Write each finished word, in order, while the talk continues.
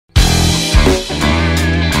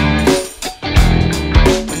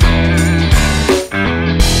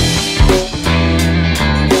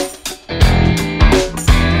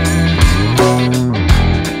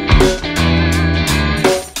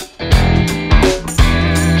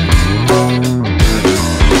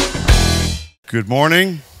Good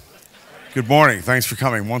morning. Good morning. Thanks for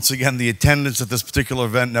coming. Once again, the attendance at this particular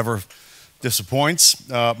event never disappoints.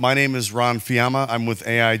 My name is Ron Fiamma. I'm with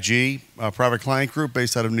AIG, a private client group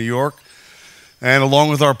based out of New York. And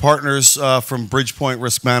along with our partners from Bridgepoint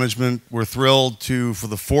Risk Management, we're thrilled to, for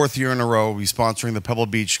the fourth year in a row, be sponsoring the Pebble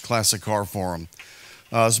Beach Classic Car Forum.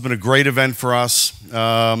 This has been a great event for us.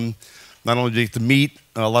 Not only do we get to meet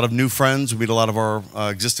a lot of new friends, we meet a lot of our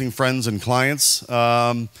existing friends and clients,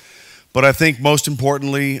 but I think most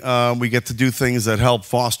importantly, we get to do things that help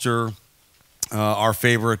foster our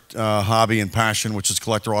favorite hobby and passion, which is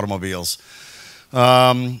collector automobiles.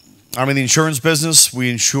 I'm in the insurance business. We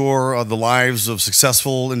insure the lives of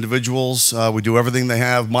successful individuals. We do everything they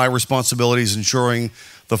have. My responsibility is ensuring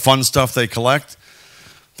the fun stuff they collect,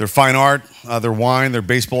 their fine art, their wine, their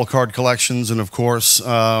baseball card collections, and of course,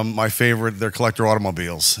 my favorite, their collector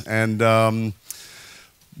automobiles. And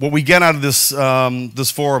what we get out of this this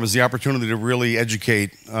forum is the opportunity to really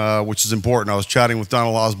educate, which is important. I was chatting with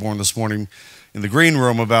Donald Osborne this morning in the green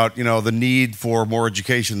room about the need for more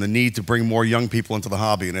education, the need to bring more young people into the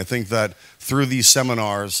hobby. And I think that through these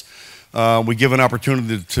seminars, we give an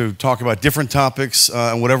opportunity to talk about different topics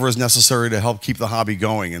and whatever is necessary to help keep the hobby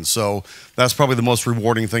going. And so that's probably the most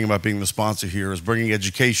rewarding thing about being the sponsor here, is bringing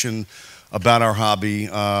education about our hobby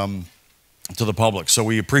to the public. So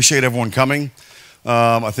we appreciate everyone coming.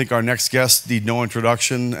 I think our next guests need no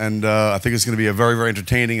introduction, and I think it's going to be a very, very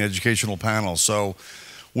entertaining educational panel. So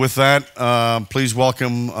with that, please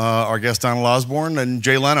welcome our guest Donald Osborne and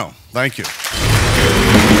Jay Leno. Thank you.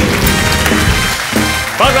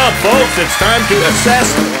 Bug up, folks. It's time to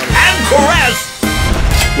assess and caress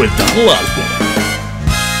with Donald Osborne.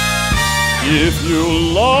 If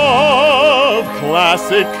you love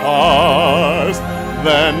classic cars,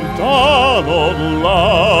 then Donald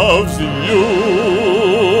loves you.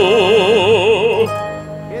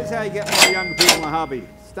 Here's how you get more young people in the hobby.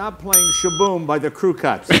 Stop playing Shaboom by the Crew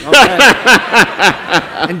Cuts, okay?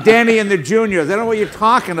 And Danny and the Juniors. I don't know what you're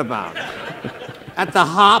talking about. At the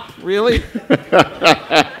Hop, really? Just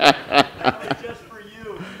for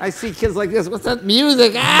you. I see kids like this. What's that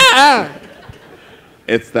music? Ah!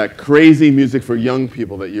 It's that crazy music for young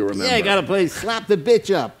people that you remember. Yeah, you gotta play Slap the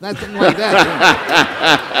Bitch Up. That's something like that.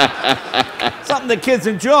 Something the kids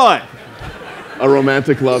enjoy. A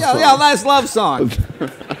romantic love song. Yeah, nice love song.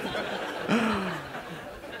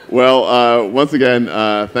 Well, once again,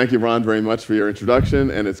 thank you, Ron, very much for your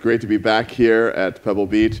introduction, and it's great to be back here at Pebble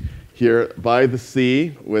Beach, here by the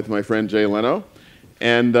sea with my friend Jay Leno.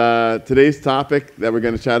 And today's topic that we're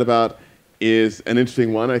going to chat about is an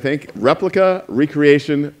interesting one, I think. Replica,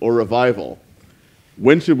 recreation, or revival.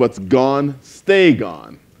 When should what's gone stay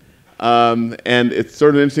gone? And it's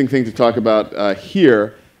sort of an interesting thing to talk about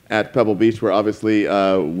here at Pebble Beach, where obviously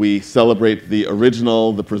we celebrate the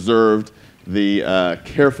original, the preserved, the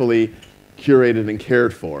carefully curated and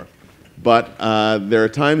cared for. But there are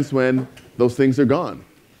times when those things are gone,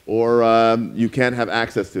 or you can't have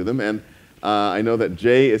access to them. And I know that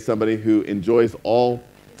Jay is somebody who enjoys all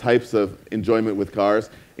types of enjoyment with cars,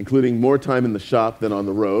 including more time in the shop than on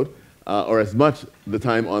the road, or as much the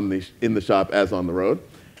time in the shop as on the road.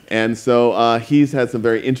 And so he's had some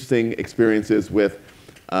very interesting experiences with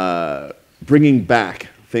bringing back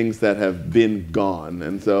things that have been gone.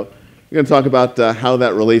 And so we're going to talk about how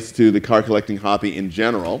that relates to the car collecting hobby in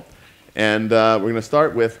general. And we're going to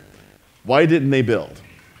start with, why didn't they build?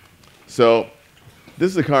 So this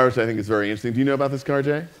is a car which I think is very interesting. Do you know about this car,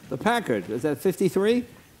 Jay? The Packard. Is that 53?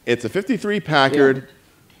 It's a 53 Packard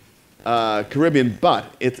Caribbean,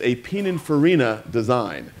 but it's a Pininfarina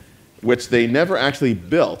design, which they never actually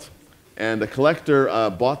built. And a collector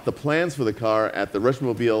bought the plans for the car at the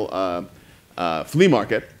Rushmobile flea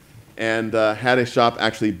market and had a shop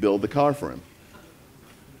actually build the car for him.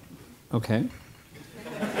 Okay.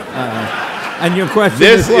 And your question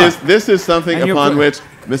is what? This is something upon which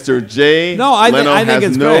Mr. Jay Leno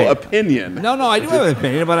has no opinion. No, I do have an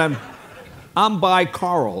opinion, but I'm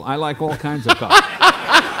bi-coral. I like all kinds of cars.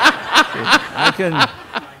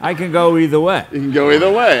 I can go either way. You can go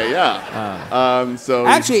either way, yeah. So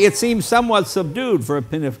actually, it seems somewhat subdued for a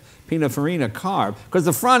Pininfarina car, because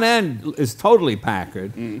the front end is totally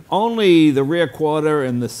Packard. Only the rear quarter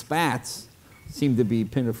and the spats seem to be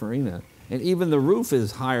Pininfarina. And even the roof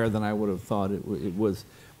is higher than I would have thought it was.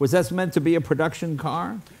 Was that meant to be a production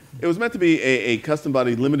car? It was meant to be a custom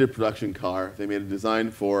body limited production car. They made a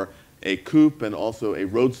design for a coupe and also a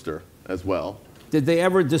roadster as well. Did they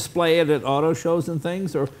ever display it at auto shows and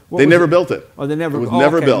things, or they never built it? Oh, they never. It was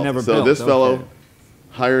never built. Never so built. This fellow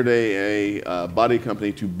hired a body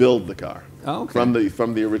company to build the car from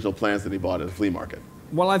the original plans that he bought at a flea market.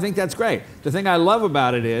 Well, I think that's great. The thing I love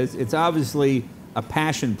about it is it's obviously a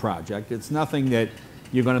passion project. It's nothing that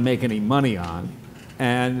you're going to make any money on.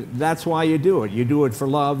 And that's why you do it. You do it for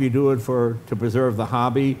love. You do it to preserve the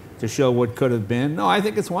hobby, to show what could have been. No, I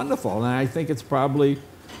think it's wonderful. And I think it's probably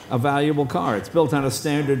a valuable car. It's built on a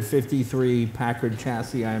standard 53 Packard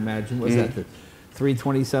chassis, I imagine. Was that the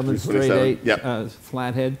 327 straight 8 yep.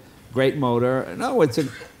 flathead? Great motor. No,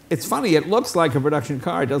 it's funny. It looks like a production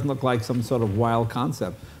car. It doesn't look like some sort of wild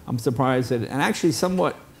concept. I'm surprised that, and actually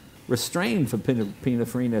somewhat restrained for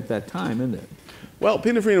Pininfarina at that time, isn't it? Well,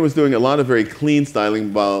 Pininfarina was doing a lot of very clean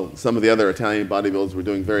styling, while some of the other Italian bodybuilders were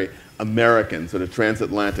doing very American, sort of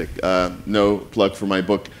transatlantic. No plug for my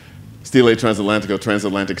book, Stile Transatlantico,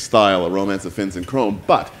 Transatlantic Style, A Romance of Fins and Chrome.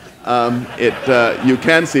 But you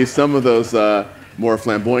can see some of those more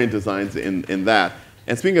flamboyant designs in that.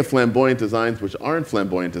 And speaking of flamboyant designs, which aren't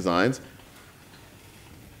flamboyant designs,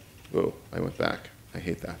 oh, I went back. I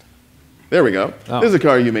hate that. There we go. Oh. This is a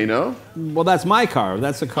car you may know. Well, that's my car.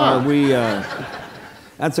 That's a car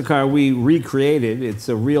that's a car we recreated. It's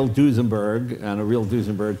a real Duesenberg and a real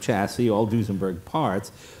Duesenberg chassis, all Duesenberg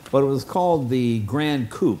parts. But it was called the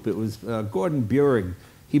Grand Coupe. It was Gordon Burig.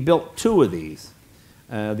 He built 2 of these.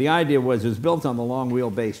 The idea was it was built on the long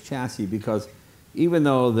wheelbase chassis because even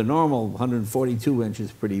though the normal 142 inch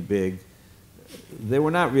is pretty big, they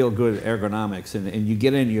were not real good ergonomics, and you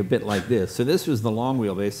get in, you're a bit like this. So this was the long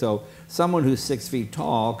wheelbase. So someone who's 6 feet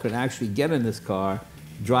tall could actually get in this car,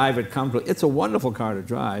 drive it comfortably. It's a wonderful car to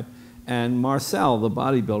drive. And Marcel, the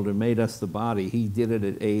bodybuilder, made us the body. He did it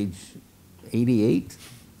at age 88.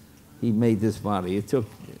 He made this body. It took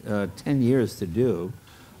 10 years to do,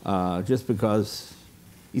 just because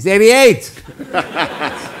he's 88.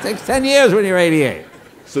 It takes 10 years when you're 88.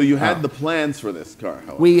 So you had the plans for this car,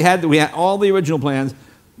 however. We had all the original plans.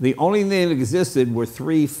 The only thing that existed were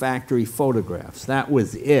 3 factory photographs. That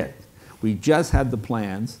was it. We just had the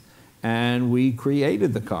plans, and we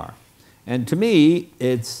created the car. And to me,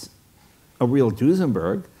 it's a real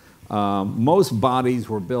Duesenberg. Most bodies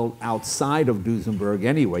were built outside of Duesenberg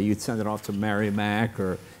anyway. You'd send it off to Merrimack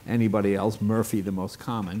or anybody else, Murphy the most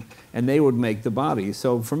common, and they would make the bodies.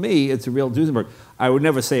 So for me, it's a real Duesenberg. I would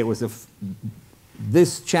never say it was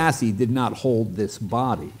this chassis did not hold this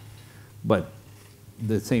body, but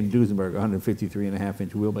the same Duesenberg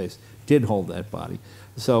 153.5-inch wheelbase did hold that body.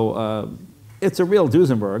 So it's a real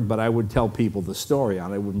Duesenberg, but I would tell people the story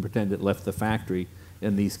on it. I wouldn't pretend it left the factory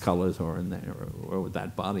in these colors or in there or with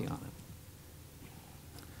that body on it.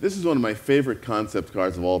 This is one of my favorite concept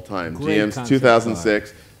cars of all time. Great GM's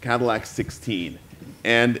 2006 Cadillac 16,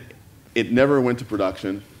 and it never went to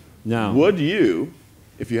production. No. Would you,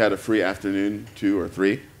 if you had a free afternoon, 2 or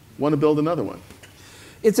 3, want to build another one?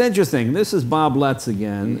 It's interesting. This is Bob Letts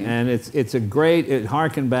again, and it's a great, it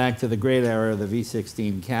harkened back to the great era of the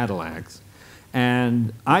V16 Cadillacs.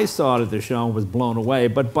 And I saw it at the show and was blown away,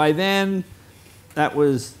 but by then, that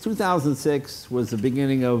was 2006 was the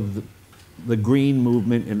beginning of the green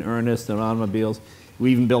movement in earnest in automobiles.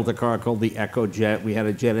 We even built a car called the EcoJet. We had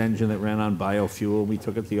a jet engine that ran on biofuel. We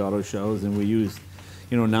took it to the auto shows, and we used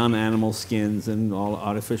non-animal skins and all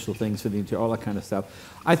artificial things for the interior, all that kind of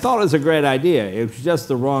stuff. I thought it was a great idea. It was just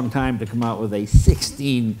the wrong time to come out with a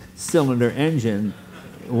 16-cylinder engine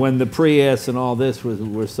when the Prius and all this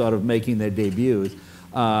were sort of making their debuts.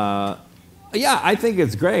 Yeah, I think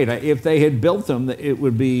it's great. If they had built them, it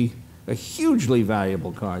would be a hugely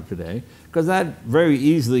valuable car today, because that very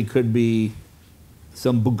easily could be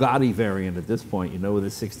some Bugatti variant at this point, with a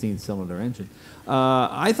 16-cylinder engine.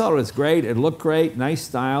 I thought it was great. It looked great, nice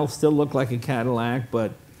style, still looked like a Cadillac,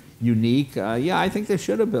 but unique. Yeah, I think they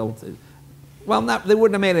should have built it. Well, they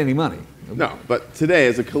wouldn't have made any money. No, but today,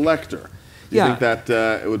 as a collector, do you think that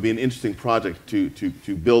it would be an interesting project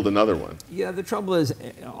to build another one? Yeah, the trouble is,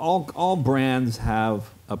 all brands have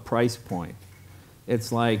a price point.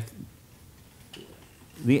 It's like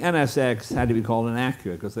the NSX had to be called an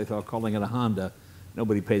Acura because they thought calling it a Honda,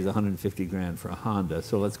 nobody pays 150 grand for a Honda,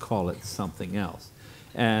 so let's call it something else.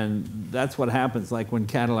 And that's what happens, like when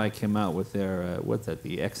Cadillac came out with their, what's that,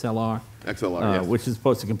 the XLR? XLR, yes. Which is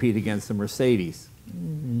supposed to compete against the Mercedes.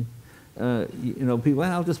 People,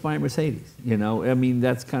 well, I'll just buy a Mercedes. I mean,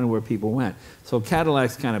 that's kind of where people went. So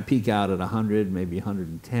Cadillacs kind of peak out at 100, maybe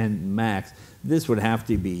 110 max. This would have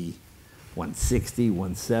to be 160,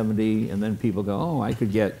 170, and then people go, oh, I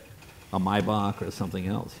could get a Maybach or something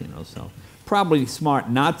else, So probably smart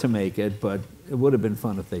not to make it, but it would have been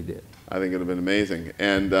fun if they did. I think it would have been amazing.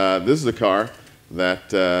 And this is a car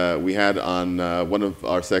that we had on one of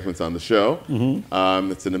our segments on the show.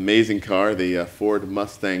 Mm-hmm. It's an amazing car, the Ford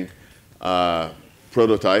Mustang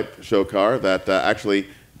prototype show car that actually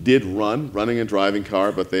did running and driving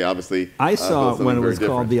car, but they obviously I saw built it when it something was very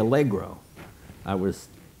called different. the Allegro. I was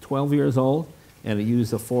 12 years old, and it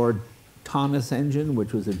used a Ford Taunus engine,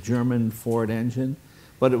 which was a German Ford engine,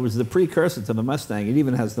 but it was the precursor to the Mustang. It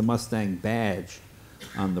even has the Mustang badge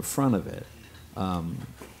on the front of it.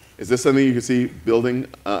 Is this something you could see building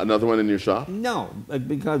another one in your shop? No,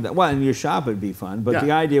 because, well, in your shop it'd be fun, but Yeah.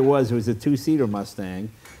 the idea was it was a two-seater Mustang,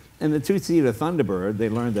 and the two-seater Thunderbird, they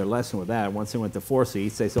learned their lesson with that. Once they went to 4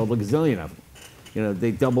 seats, they sold a gazillion of them. You know,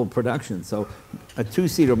 they doubled production, so a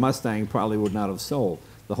two-seater Mustang probably would not have sold.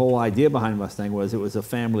 The whole idea behind Mustang was it was a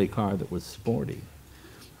family car that was sporty.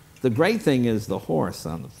 The great thing is the horse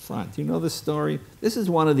on the front. Do you know this story? This is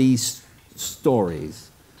one of these stories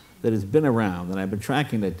that has been around, and I've been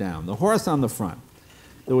tracking it down. The horse on the front.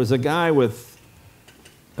 There was a guy with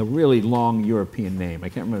a really long European name. I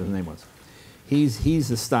can't remember what his name was.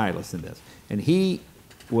 He's a stylist in this. And he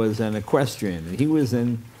was an equestrian, and he was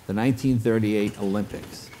in the 1938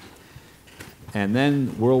 Olympics. And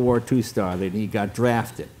then World War II started, and he got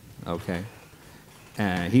drafted, okay?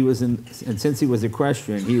 He was in, and since he was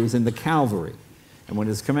equestrian, he was in the cavalry. And when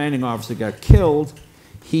his commanding officer got killed,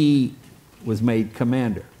 he was made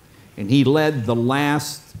commander. And he led the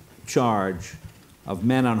last charge of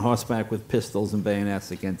men on horseback with pistols and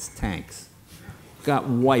bayonets against tanks. Got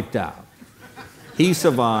wiped out. He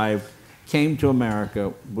survived, came to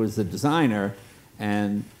America, was the designer,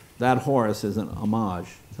 and that horse is an homage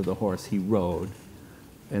to the horse he rode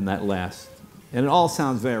in that last. And it all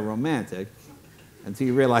sounds very romantic until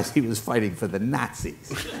you realize he was fighting for the Nazis.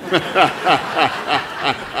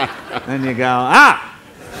 Then you go,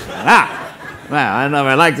 well, I don't know if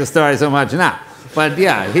I like the story so much now. But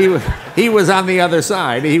yeah, he was on the other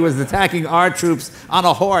side. He was attacking our troops on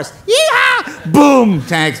a horse. Yeehaw! Boom!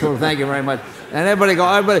 Tanks. Well, thank you very much. And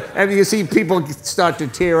and you see people start to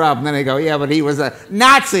tear up, and then they go, yeah, but he was a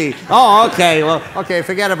Nazi. Oh, okay, well, okay,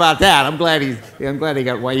 forget about that. I'm glad he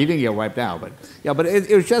got wiped. He didn't get wiped out, but yeah, but it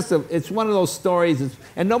was just it's one of those stories,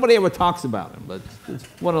 and nobody ever talks about him, but it's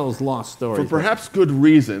one of those lost stories. For perhaps good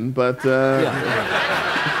reason, but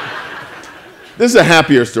this is a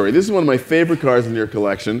happier story. This is one of my favorite cars in your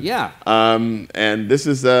collection. Yeah. And this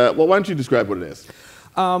is, well, why don't you describe what it is?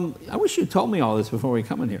 I wish you told me all this before we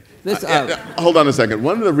come in here. This, Hold on a second.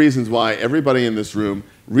 One of the reasons why everybody in this room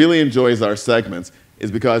really enjoys our segments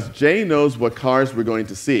is because Jay knows what cars we're going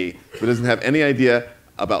to see, but doesn't have any idea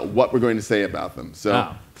about what we're going to say about them.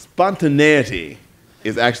 So spontaneity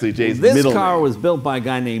is actually Jay's middle name. This car was built by a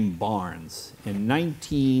guy named Barnes in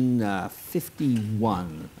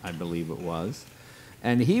 1951, I believe it was.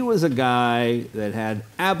 And he was a guy that had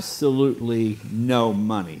absolutely no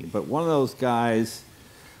money, but one of those guys,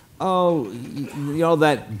 you know,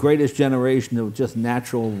 that greatest generation of just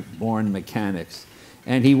natural-born mechanics.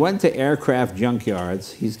 And he went to aircraft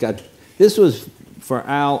junkyards. This was for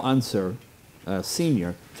Al Unser,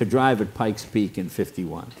 Sr., to drive at Pikes Peak in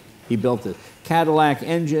 '51. He built a Cadillac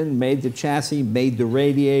engine, made the chassis, made the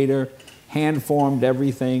radiator, hand-formed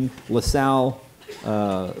everything, LaSalle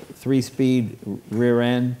 3-speed rear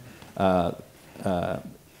end.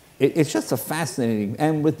 It's just a fascinating,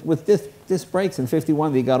 and with disc brakes in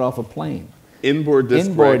 '51, he got off a plane. Inboard disc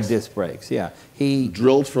Inboard brakes. disc brakes, yeah. He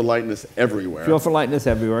Drilled for lightness everywhere. drilled for lightness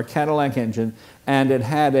everywhere, Cadillac engine, and it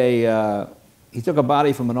had he took a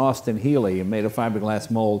body from an Austin Healey and made a fiberglass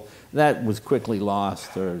mold. That was quickly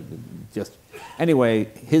lost, or just, anyway,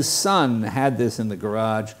 his son had this in the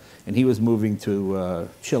garage, and he was moving to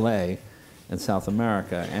Chile in South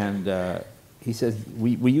America, and he said,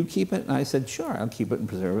 will you keep it? And I said, sure, I'll keep it and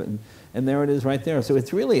preserve it. And there it is right there. So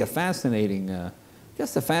it's really a fascinating,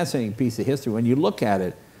 just a fascinating piece of history. When you look at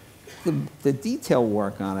it, the detail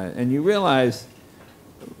work on it, and you realize,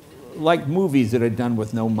 like movies that are done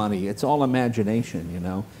with no money, it's all imagination, you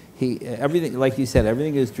know. Everything, like you said,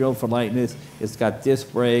 everything is drilled for lightness. It's got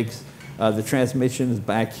disc brakes. The transmission is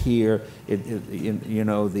back here.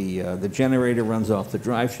 The generator runs off the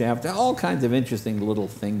drive shaft. All kinds of interesting little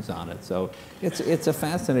things on it. So it's a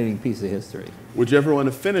fascinating piece of history. Would you ever want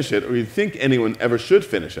to finish it, or do you think anyone ever should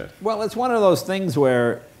finish it? Well, it's one of those things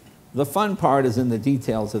where the fun part is in the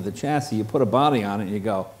details of the chassis. You put a body on it and you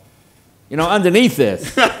go, you know, underneath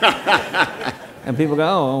this. And people go,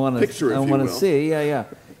 oh, I want to see. Yeah.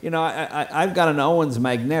 You know, I've got an Owens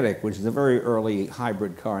Magnetic, which is a very early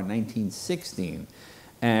hybrid car in 1916.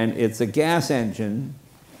 And it's a gas engine,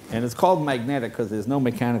 and it's called magnetic because there's no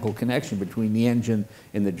mechanical connection between the engine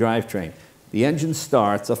and the drivetrain. The engine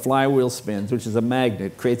starts, a flywheel spins, which is a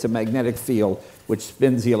magnet, creates a magnetic field, which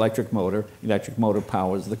spins the electric motor. The electric motor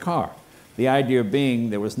powers the car. The idea being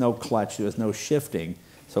there was no clutch, there was no shifting,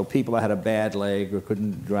 So people that had a bad leg or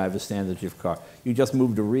couldn't drive a standard shift car, you just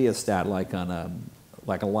moved a rheostat like on a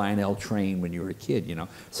Lionel train when you were a kid, you know.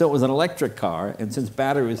 So it was an electric car, and since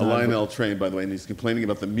battery was A Lionel train, by the way, and he's complaining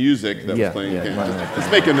about the music that Yeah, was playing. yeah, Okay, just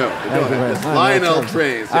make a note. Go ahead. Lionel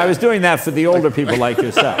trains. I was doing that for the older people like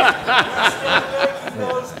yourself.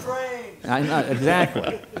 I know,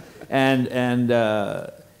 exactly. And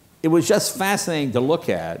it was just fascinating to look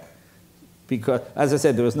at because, as I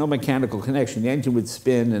said, there was no mechanical connection. The engine would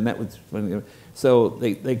spin, and that would. So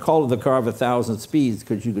they called it the car of 1,000 speeds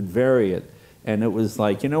because you could vary it. And it was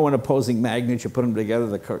like, you know, when opposing magnets, you put them together,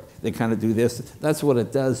 they kind of do this. That's what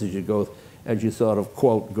it does as you sort of,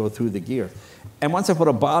 quote, go through the gear. And once I put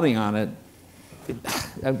a body on it,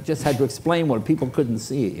 I just had to explain what people couldn't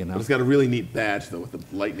see, you know. But it's got a really neat badge, though, with the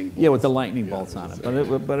lightning bolts. Yeah, with the lightning bolts on it.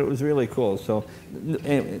 But it was really cool. So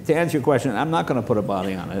to answer your question, I'm not going to put a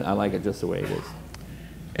body on it. I like it just the way it is.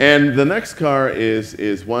 And the next car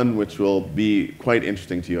is one which will be quite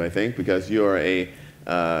interesting to you, I think, because you're a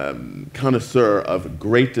connoisseur of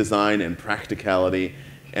great design and practicality.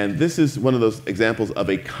 And this is one of those examples of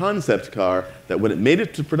a concept car that when it made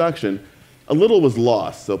it to production, a little was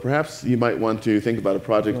lost. So perhaps you might want to think about a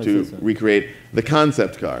project to recreate the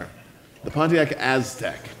concept car, the Pontiac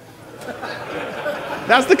Aztec.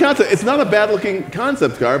 That's the concept. It's not a bad-looking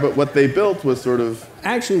concept car, but what they built was sort of...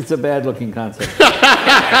 Actually, it's a bad-looking concept. You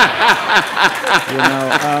know,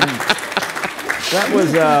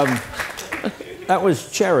 that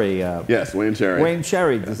was Cherry. Yes, Wayne Cherry. Wayne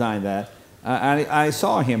Cherry designed that. I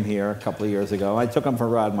saw him here a couple of years ago. I took him for a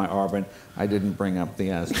ride in my Arbor. I didn't bring up the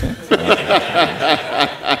Aztec.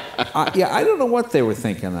 Yeah, I don't know what they were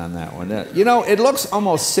thinking on that one. You know, it looks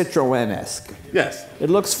almost Citroën-esque. Yes. It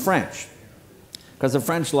looks French, because the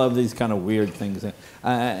French love these kind of weird things.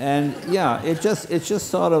 And yeah, it's just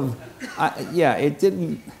sort of, yeah, it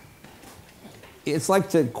didn't. It's like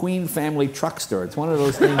the Queen family truckster. It's one of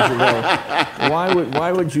those things you go,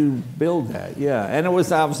 why would you build that? Yeah, and it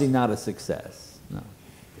was obviously not a success. No.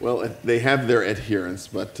 Well, they have their adherents,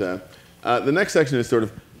 but the next section is sort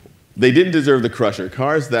of, they didn't deserve the crusher.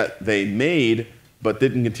 Cars that they made but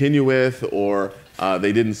didn't continue with, or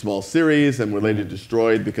they did in small series and were later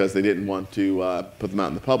destroyed because they didn't want to put them out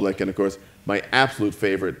in the public. And of course, my absolute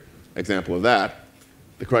favorite example of that,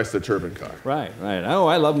 the Chrysler Turbine car. Right, right. Oh,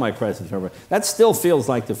 I love my Chrysler Turbine. That still feels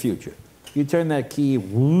like the future. You turn that key,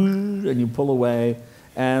 and you pull away.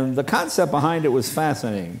 And the concept behind it was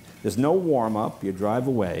fascinating. There's no warm-up. You drive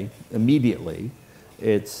away immediately.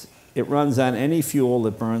 It runs on any fuel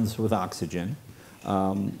that burns with oxygen.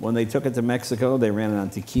 When they took it to Mexico, they ran it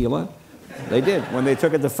on tequila. They did. When they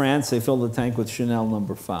took it to France, they filled the tank with Chanel No.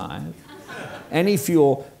 5. Any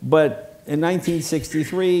fuel, but in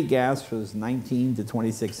 1963, gas was 19 to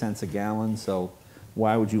 26 cents a gallon, so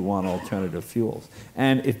why would you want alternative fuels?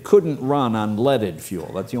 And it couldn't run on leaded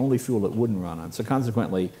fuel. That's the only fuel it wouldn't run on. So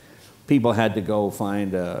consequently, people had to go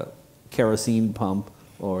find a kerosene pump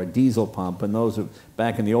or a diesel pump, and those,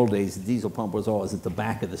 back in the old days, the diesel pump was always at the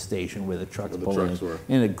back of the station where the trucks pulled in,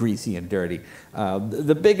 and it greasy and dirty.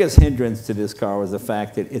 The biggest hindrance to this car was the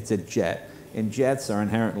fact that it's a jet, and jets are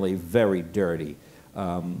inherently very dirty.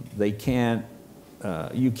 You can't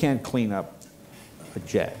clean up a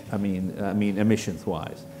jet. I mean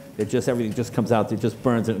emissions-wise. Everything just comes out. It just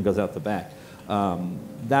burns it and goes out the back.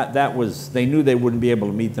 They knew they wouldn't be able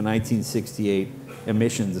to meet the 1968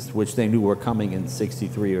 emissions, which they knew were coming in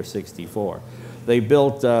 '63 or '64. They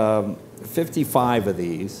built 55 of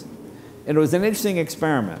these, and it was an interesting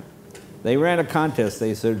experiment. They ran a contest.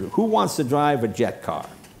 They said, "Who wants to drive a jet car?"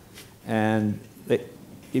 And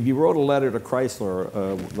if you wrote a letter to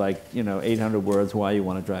Chrysler, like 800 words, why you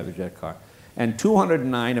want to drive a jet car, and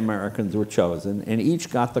 209 Americans were chosen, and each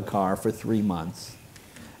got the car for 3 months,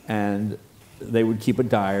 and they would keep a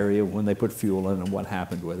diary of when they put fuel in and what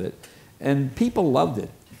happened with it, and people loved it.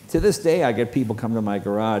 To this day, I get people come to my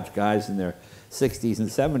garage, guys in their 60s and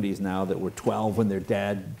 70s now that were 12 when their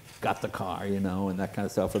dad got the car, and that kind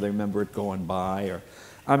of stuff, or they remember it going by, or.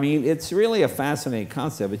 I mean, it's really a fascinating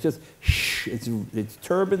concept. It's just, it's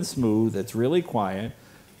turbine smooth, it's really quiet.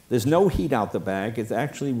 There's no heat out the back. It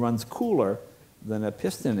actually runs cooler than a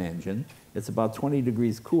piston engine. It's about 20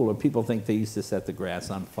 degrees cooler. People think they used to set the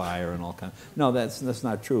grass on fire and all kinds. No, that's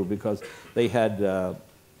not true, because they had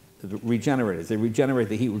regenerators. They regenerate,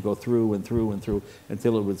 the heat would go through and through and through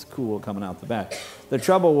until it was cool coming out the back. The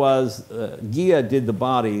trouble was, Ghia did the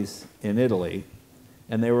bodies in Italy,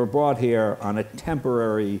 and they were brought here on a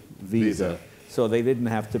temporary visa, so they didn't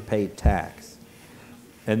have to pay tax.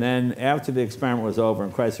 And then after the experiment was over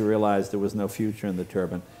and Chrysler realized there was no future in the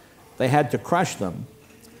turbine, they had to crush them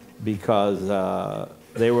because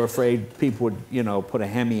They were afraid people would, you know, put a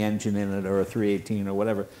Hemi engine in it or a 318 or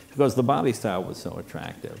whatever because the body style was so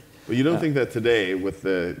attractive. But you don't think that today, with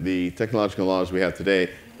the technological knowledge we have today,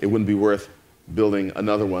 it wouldn't be worth building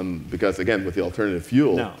another one because, again, with the alternative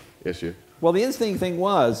fuel issue? Well, the interesting thing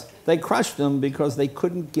was they crushed them because they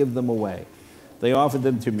couldn't give them away. They offered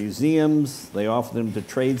them to museums. They offered them to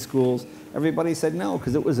trade schools. Everybody said no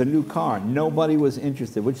because it was a new car. Nobody was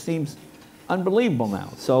interested, which seems unbelievable now.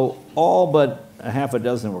 So all but a half a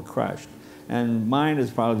dozen were crushed. And mine is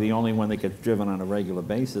probably the only one that gets driven on a regular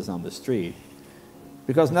basis on the street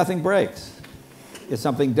because nothing breaks. If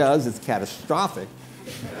something does, it's catastrophic.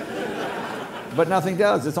 But nothing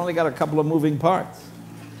does. It's only got a couple of moving parts.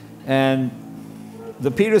 And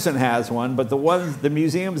the Peterson has one, but the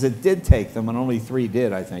museums that did take them, and only 3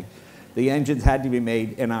 did, I think, the engines had to be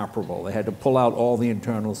made inoperable. They had to pull out all the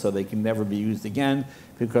internals so they can never be used again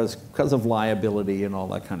because of liability and all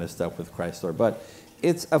that kind of stuff with Chrysler. But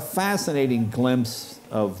it's a fascinating glimpse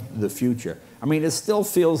of the future. I mean, it still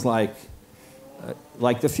feels like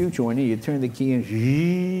the future when you turn the key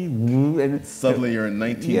and Suddenly you're in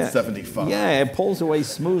 1975. Yeah, it pulls away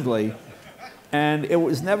smoothly. And it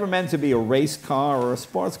was never meant to be a race car or a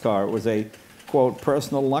sports car. It was a, quote,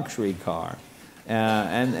 personal luxury car.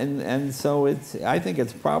 And so I think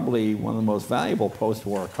it's probably one of the most valuable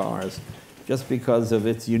post-war cars just because of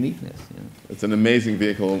its uniqueness. You know? It's an amazing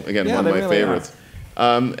vehicle, again, one of my really favorites.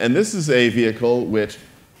 And this is a vehicle which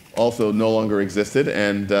also no longer existed,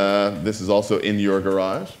 and this is also in your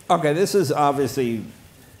garage. Okay, this is obviously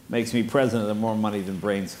makes me president of the More Money Than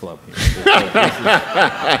Brains Club here.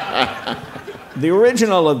 The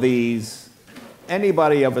original of these,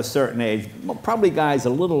 anybody of a certain age, probably guys a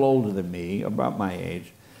little older than me, about my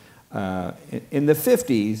age, in the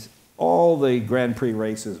 50s, all the Grand Prix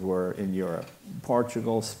races were in Europe.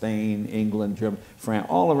 Portugal, Spain, England, Germany, France,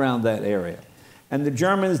 all around that area. And the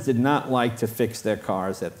Germans did not like to fix their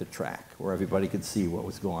cars at the track where everybody could see what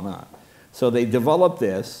was going on. So they developed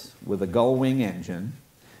this with a gull-wing engine,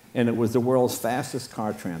 and it was the world's fastest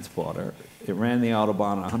car transporter. It ran the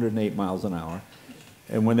Autobahn at 108 miles an hour.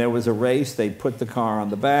 And when there was a race, they'd put the car on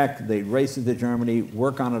the back, they'd race it to Germany,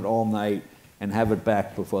 work on it all night, and have it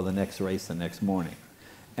back before the next race the next morning.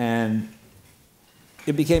 And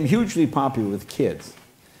it became hugely popular with kids.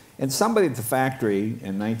 And somebody at the factory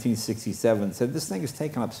in 1967 said, this thing is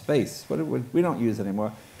taking up space. We don't use it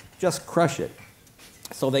anymore. Just crush it.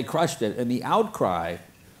 So they crushed it, and the outcry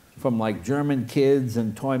from like German kids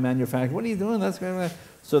and toy manufacturers, what are you doing? That's great.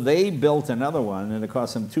 So they built another one, and it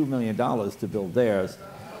cost them $2 million to build theirs.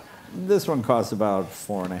 This one costs about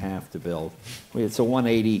 $4.5 million to build. It's a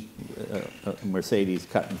 180 Mercedes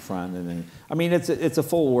cut in front, and then I mean it's a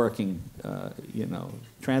full working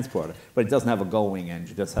transporter, but it doesn't have a gull-wing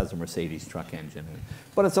engine. It just has a Mercedes truck engine.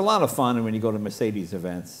 But it's a lot of fun, and when you go to Mercedes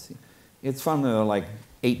events, it's fun when there are like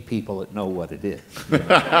 8 people that know what it is. You know? So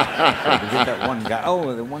to get that one guy.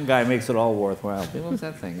 Oh, the one guy makes it all worthwhile. What's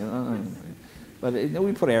that thing? But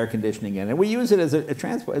we put air conditioning in it. We use it as a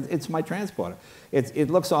transport. It's my transporter. It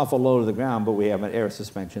looks awful low to the ground, but we have an air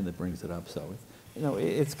suspension that brings it up. So,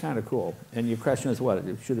 it's kind of cool. And your question is what?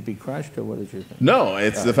 Should it be crushed, or what is your thing? No,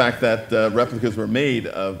 it's the fact that replicas were made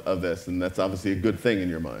of this, and that's obviously a good thing in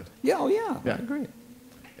your mind. Yeah, I agree.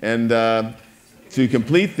 And to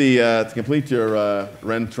complete your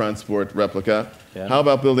Ren Transport replica, how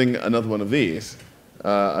about building another one of these?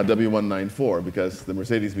 A W194, because the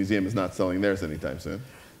Mercedes Museum is not selling theirs anytime soon.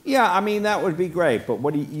 Yeah, I mean, that would be great,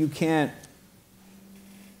 but you can't...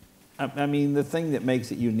 I mean, the thing that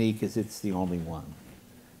makes it unique is it's the only one,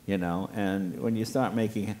 and when you start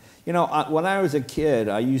making... when I was a kid,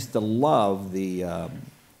 I used to love the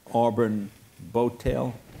Auburn boat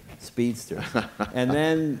tail speedsters, and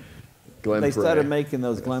then they started making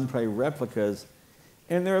those Glen Prairie replicas,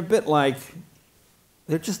 and they're a bit like...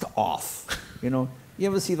 They're just off, You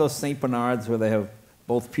ever see those St. Bernards where they have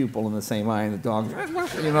both pupil in the same eye and the dog,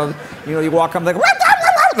 you walk up,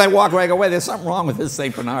 they walk right away. There's something wrong with this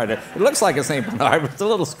St. Bernard. It looks like a St. Bernard, but it's a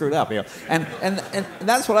little screwed up. And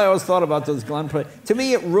that's what I always thought about those Glen Prairie. To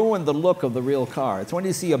me, it ruined the look of the real car. It's when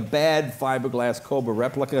you see a bad fiberglass Cobra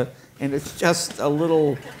replica, and it's just a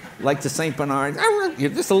little like the St. Bernard. You're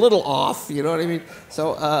just a little off, you know what I mean?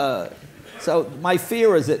 So my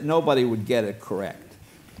fear is that nobody would get it correct.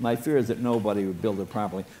 My fear is that nobody would build it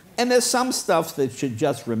properly. And there's some stuff that should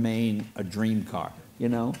just remain a dream car,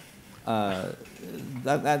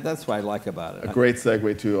 That's what I like about it. A great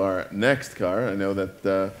segue to our next car. I know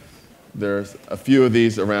that there's a few of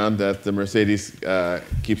these around that the Mercedes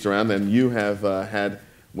keeps around, and you have had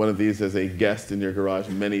one of these as a guest in your garage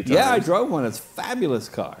many times. Yeah, I drove one. It's a fabulous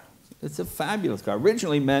car. It's a fabulous car.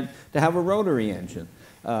 Originally meant to have a rotary engine.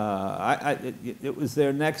 It was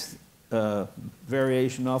their next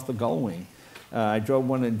variation off the Gullwing. I drove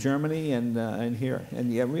one in Germany and here,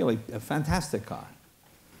 and yeah, really a fantastic car.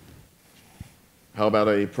 How about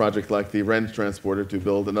a project like the Wrench Transporter to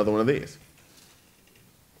build another one of these?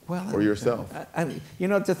 Well, or yourself? You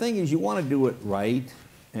know, the thing is, you want to do it right,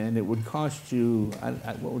 and it would cost you,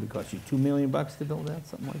 what would it cost you, $2 million to build that,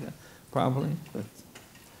 something like that, probably. But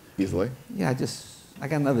easily. Yeah, I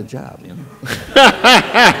got another job, you know.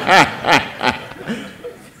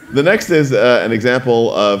 The next is an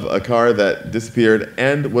example of a car that disappeared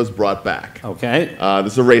and was brought back. Okay.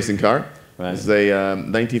 This is a racing car. Right. This is a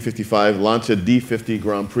 1955 Lancia D50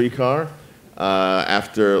 Grand Prix car.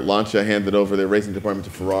 After Lancia handed over their racing department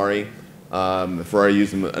to Ferrari, Ferrari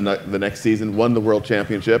used them the next season, won the world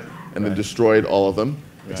championship, and then destroyed all of them,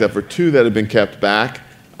 except for two that have been kept back.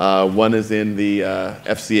 One is in the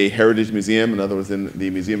FCA Heritage Museum, another was in the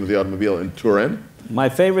Museum of the Automobile in Turin. My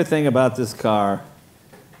favorite thing about this car,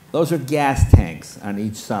 those are gas tanks on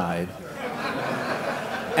each side.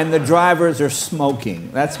 And the drivers are smoking.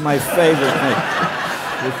 That's my favorite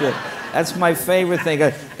thing. That's my favorite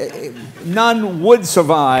thing. None would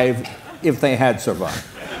survive if they had survived.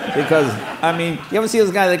 Because, I mean, you ever see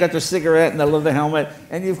those guys that got their cigarette and they leather helmet,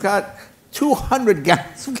 and you've got 200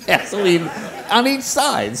 gallons of gasoline on each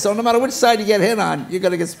side. So no matter which side you get hit on, you're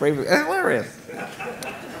going to get sprayed. Hilarious.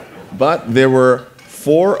 But there were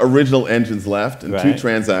 4 original engines left and 2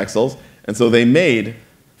 transaxles, and so they made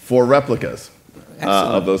 4 replicas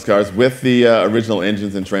of those cars with the original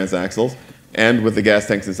engines and transaxles, and with the gas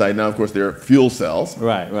tanks inside. Now, of course, they're fuel cells.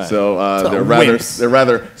 Right. So they're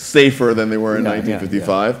rather safer than they were in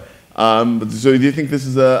 1955. So do you think this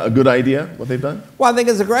is a good idea, what they've done? Well, I think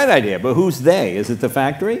it's a great idea, but who's they? Is it the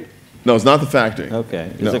factory? No, it's not the factory.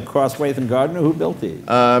 Okay. Is it Crosswaith and Gardner? Who built these?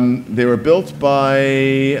 They were built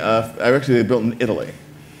by, actually they were built in Italy,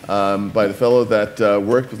 by the fellow that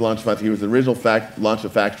worked with Lancia Factory. He was the original Lancia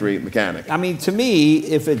Factory mechanic. I mean, to me,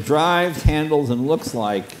 if it drives, handles, and looks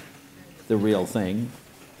like the real thing,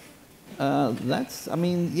 I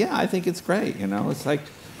mean, yeah, I think it's great, you know. It's like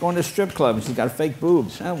going to a strip club and she's got fake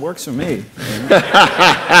boobs. That works for me.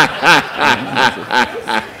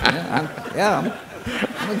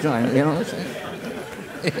 I'm a giant, you know what I'm saying?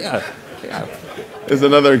 Yeah. There's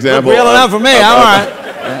another example. Real enough for me, all right.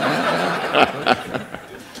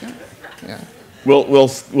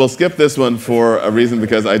 We'll skip this one for a reason,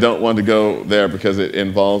 because I don't want to go there because it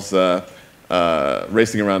involves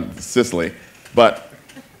racing around Sicily. But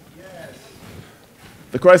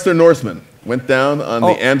the Chrysler Norseman went down on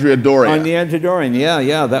the Andrea Doria. On the Andrea Dorian,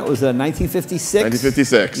 yeah. That was 1956.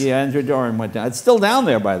 1956. Yeah, Andrea Dorian went down. It's still down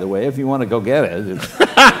there, by the way, if you want to go get it. It's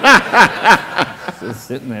just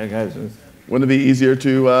sitting there, guys. Wouldn't it be easier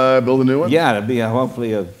to build a new one? Yeah, it'd be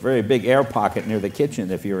hopefully a very big air pocket near the kitchen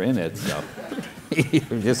if you're in it. So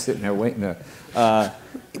you're just sitting there waiting to.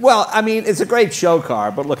 Well, I mean, it's a great show car,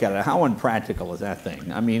 but look at it. How unpractical is that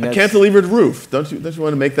thing? I mean, a cantilevered roof. Don't you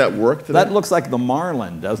want to make that work today? That looks like the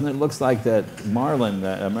Marlin, doesn't it? It looks like that Marlin,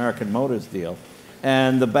 the American Motors deal,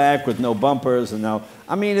 and the back with no bumpers and no.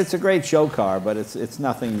 I mean, it's a great show car, but it's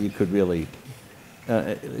nothing you could really.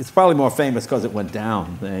 It's probably more famous because it went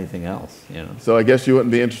down than anything else, you know. So I guess you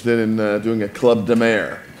wouldn't be interested in doing a Club de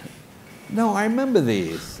Mer. No, I remember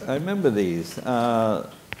these.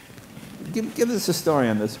 Give us a story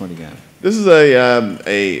on this one again. This is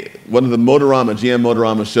one of the GM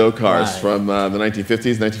Motorama show cars from the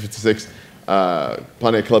 1950s, 1956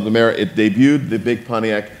 Pontiac Club de Mer. It debuted the big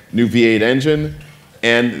Pontiac new V8 engine,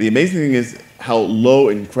 and the amazing thing is how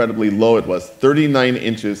incredibly low it was, 39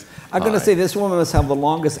 inches I'm going to high. say this woman must have the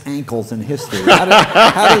longest ankles in history. I'm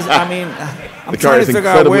trying to figure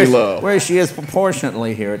out where she is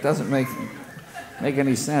proportionately here. It doesn't make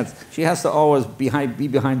any sense. She has to always be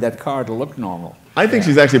behind that car to look normal. I think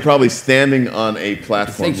she's actually probably standing on a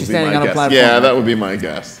platform. You think she's standing on a platform? Yeah, that would be my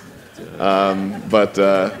guess.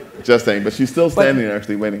 Just saying. But she's still standing there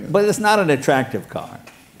actually waiting. But it's not an attractive car.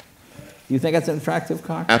 You think it's an attractive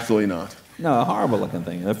car? Absolutely not. No, a horrible looking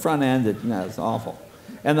thing. The front end, it's awful.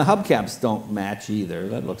 And the hubcaps don't match either.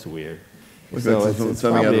 That looks weird. So it's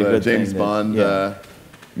something out of a James Bond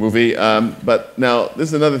movie. But now, this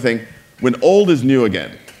is another thing. When old is new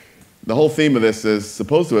again, the whole theme of this is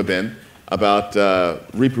supposed to have been about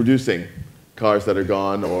reproducing cars that are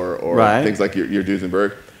gone or things like your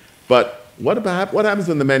Duesenberg. But what happens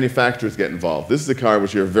when the manufacturers get involved? This is a car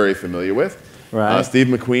which you're very familiar with. Right. Steve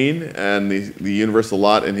McQueen and the Universal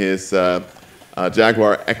lot in his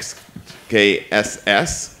Jaguar XKSS,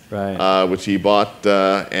 which he bought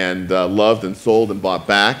and loved and sold and bought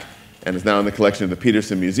back, and is now in the collection of the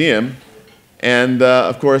Peterson Museum. And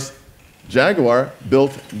of course, Jaguar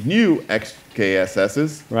built new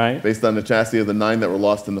XKSSs Right. based on the chassis of the 9 that were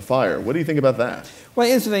lost in the fire. What do you think about that? Well,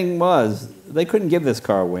 the interesting thing was, they couldn't give this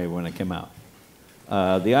car away when it came out.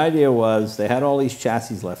 The idea was they had all these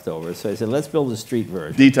chassis left over, so they said, let's build a street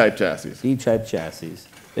version. D-type chassis. D-type chassis.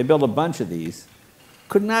 They built a bunch of these.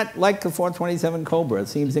 Could not, like the 427 Cobra, it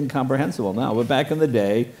seems incomprehensible now, but back in the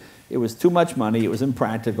day, it was too much money, it was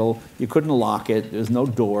impractical, you couldn't lock it, there's no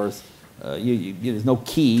doors, there's no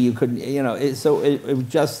key, you couldn't, it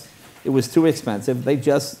was too expensive. They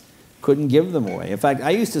just couldn't give them away. In fact,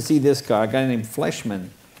 I used to see this car, a guy named Fleischman,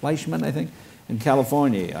 I think, in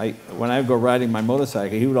California. When I would go riding my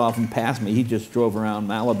motorcycle, he would often pass me. He just drove around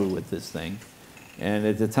Malibu with this thing. And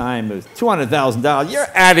at the time, it was $200,000. You're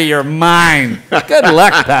out of your mind. Good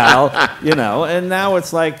luck, pal. And now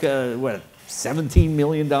it's like, $17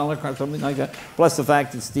 million car, something like that. Plus the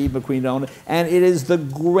fact that Steve McQueen owned it. And it is the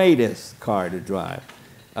greatest car to drive.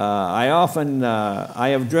 I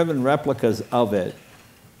have driven replicas of it.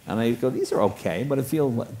 And I go, these are okay, but it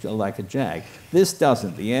feels like a Jag. This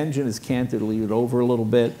doesn't. The engine is cantilevered over a little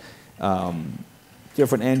bit.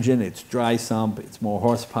 Different engine, it's dry sump, it's more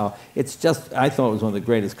horsepower. It's just, I thought it was one of the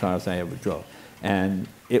greatest cars I ever drove. And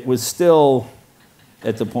it was still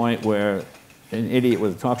at the point where an idiot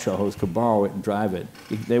with a talk show host could borrow it and drive it.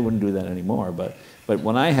 They wouldn't do that anymore, but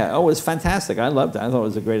when I had, it was fantastic. I loved it. I thought it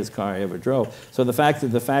was the greatest car I ever drove. So the fact that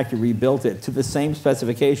the factory rebuilt it to the same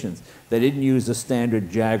specifications, they didn't use a standard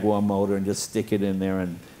Jaguar motor and just stick it in there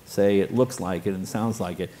and say it looks like it and sounds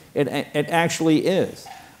like it. It actually is.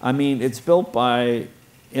 I mean, it's built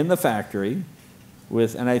in the factory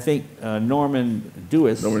with, and I think Norman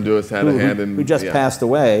Dewis. Norman Dewis had a hand in. Who just passed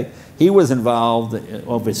away. He was involved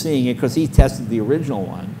overseeing it because he tested the original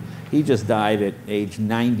one. He just died at age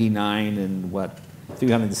 99 and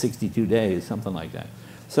 362 days, something like that.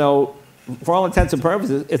 So, for all intents and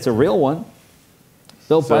purposes, it's a real one,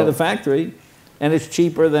 built by the factory, and it's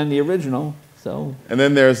cheaper than the original. So. And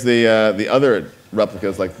then there's the other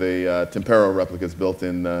replicas, like the Tempero replicas built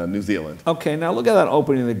in New Zealand. Okay, now look at that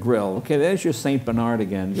opening of the grill. Okay, there's your St. Bernard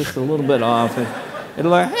again, just a little bit off. It'll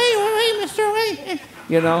like, hey, Mr. Ray, hey,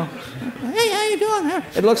 how you doing?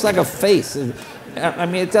 It looks like a face. I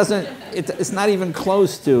mean, it doesn't. It's not even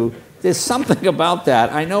close to. There's something about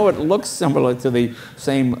that. I know it looks similar to the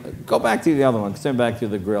same. Go back to the other one. Turn back to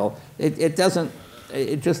the grill. It doesn't.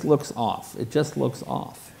 It just looks off. It just looks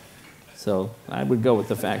off. So I would go with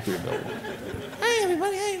the factory build. Hey,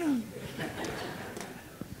 everybody, how you doing?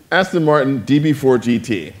 Aston Martin DB4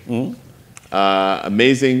 GT. Mm-hmm.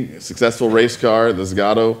 Amazing, successful race car. The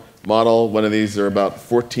Zagato model. One of these are about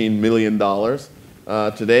 $14 million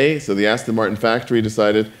today. So the Aston Martin factory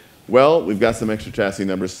decided, well, we've got some extra chassis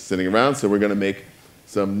numbers sitting around, so we're going to make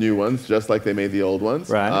some new ones, just like they made the old ones.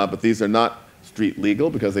 Right. But these are not street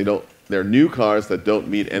legal because they're new cars that don't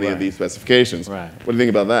meet any of these specifications. Right. What do you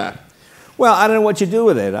think about that? Well, I don't know what you do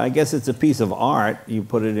with it. I guess it's a piece of art. You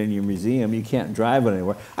put it in your museum. You can't drive it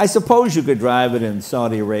anywhere. I suppose you could drive it in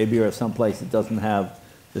Saudi Arabia or someplace that doesn't have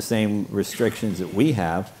the same restrictions that we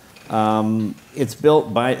have. It's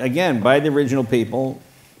built by the original people,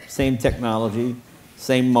 same technology,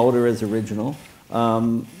 same motor as original.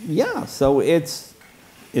 So it's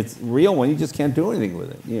real one. You just can't do anything with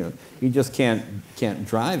it. You just can't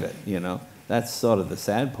drive it. That's sort of the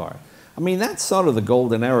sad part. I mean, that's sort of the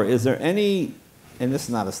golden era. Is there any, and this is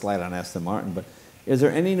not a slight on Aston Martin, but is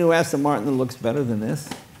there any new Aston Martin that looks better than this?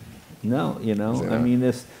 No, I mean,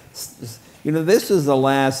 this is the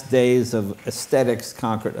last days of aesthetics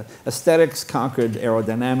conquered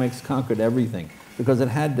aerodynamics, conquered everything, because it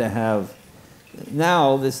had to have,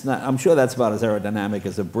 I'm sure that's about as aerodynamic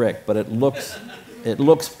as a brick, but it looks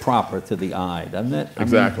proper to the eye, doesn't it?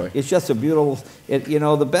 Exactly. I mean, it's just a beautiful,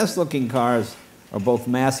 the best looking cars are both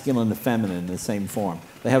masculine and feminine in the same form.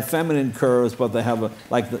 They have feminine curves, but they have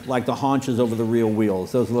like the haunches over the rear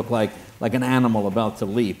wheels. Those look like an animal about to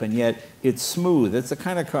leap, and yet it's smooth. It's the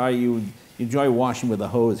kind of car you enjoy washing with a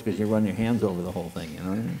hose because you run your hands over the whole thing. You know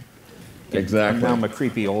what I mean? Exactly. Now I'm a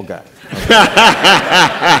creepy old guy.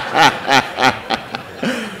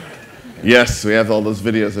 Yes, we have all those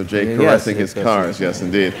videos of Jay caressing his cars. Yes,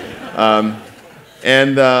 indeed.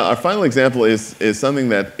 And our final example is something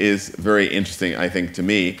that is very interesting, I think, to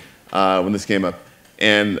me, when this came up.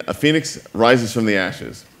 And a phoenix rises from the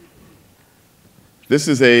ashes. This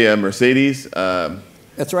is a Mercedes.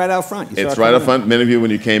 That's right out front. It's right out front. Many of you,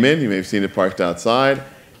 when you came in, you may have seen it parked outside.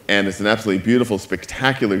 And it's an absolutely beautiful,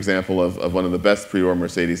 spectacular example of one of the best pre-war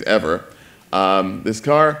Mercedes ever. This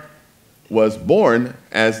car was born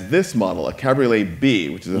as this model, a Cabriolet B,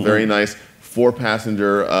 which is a very nice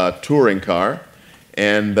 4-passenger touring car.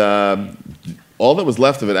 And all that was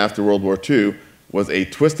left of it after World War II was a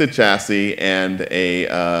twisted chassis and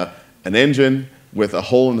an engine with a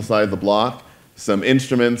hole in the side of the block, some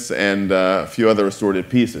instruments, and a few other restorative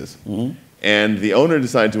pieces. And the owner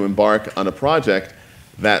decided to embark on a project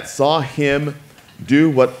that saw him do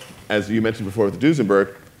what, as you mentioned before with the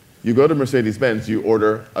Duesenberg, you go to Mercedes-Benz, you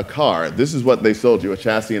order a car. This is what they sold you, a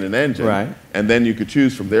chassis and an engine. Right. And then you could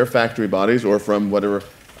choose from their factory bodies or from whatever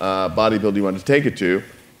body build you wanted to take it to.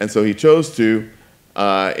 And so he chose to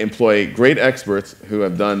employ great experts who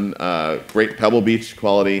have done great Pebble Beach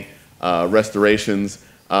quality restorations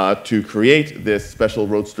to create this special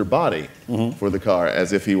roadster body for the car,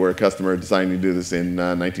 as if he were a customer deciding to do this in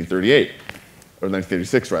 1938, or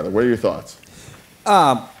 1936 rather. What are your thoughts?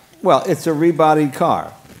 Well, it's a rebodied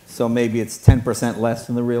car, so maybe it's 10% less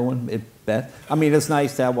than the real one. I mean, it's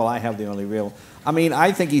nice to have, well, I have the only real. I mean,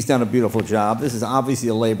 I think he's done a beautiful job. This is obviously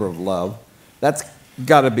a labor of love. That's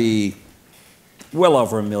got to be well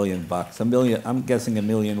over $1 million. I'm guessing $1.1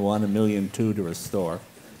 million, $1.2 million to restore.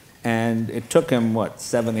 And it took him, what,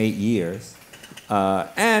 7, 8 years.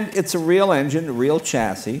 And it's a real engine, a real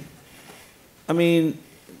chassis. I mean,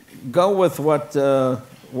 go with what the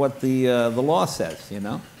law says, you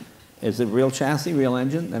know. Is it real chassis, real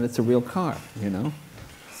engine? Then it's a real car, you know.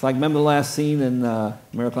 It's like, remember the last scene in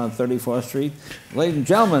Miracle on 34th Street? Ladies and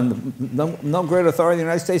gentlemen, no great authority in the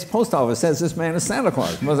United States Post Office says this man is Santa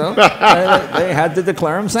Claus. They had to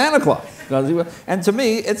declare him Santa Claus. And to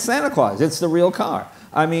me, it's Santa Claus. It's the real car.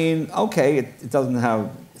 I mean, okay, it doesn't have,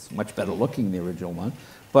 it's much better looking than the original one.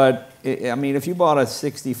 But, I mean, if you bought a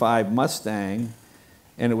 65 Mustang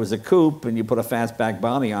and it was a coupe and you put a fastback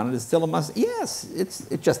body on it, it's still a Mustang. Yes,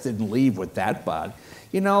 it just didn't leave with that body.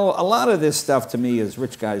 You know, a lot of this stuff to me is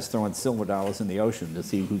rich guys throwing silver dollars in the ocean to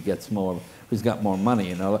see who's got more money,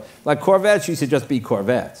 you know. Like Corvettes used to just be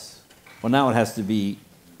Corvettes. Well, now it has to be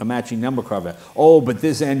a matching number Corvette. Oh, but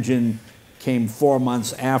this engine came 4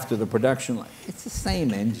 months after the production line. It's the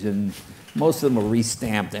same engine. Most of them are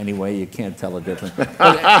restamped anyway. You can't tell the difference. But,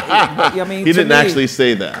 I mean, He didn't actually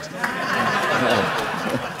say that.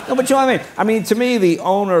 No, but you know what I mean? I mean, to me, the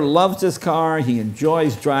owner loves this car. He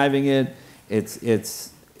enjoys driving it. It's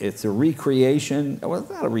a recreation. Well, it's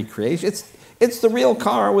not a recreation. It's the real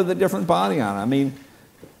car with a different body on it. I mean,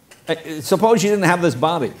 suppose you didn't have this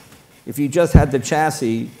body. If you just had the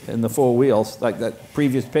chassis and the 4 wheels, like that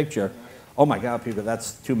previous picture, oh my God, people,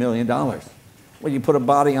 that's $2 million. Well, you put a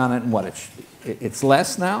body on it and what? It's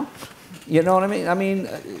less now? You know what I mean? I mean,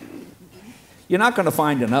 you're not going to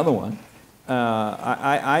find another one.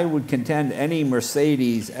 I would contend any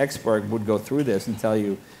Mercedes expert would go through this and tell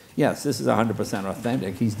you, yes, this is 100%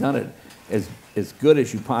 authentic. He's done it as good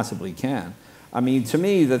as you possibly can. I mean, to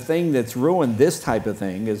me, the thing that's ruined this type of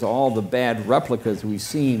thing is all the bad replicas we've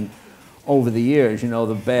seen over the years. You know,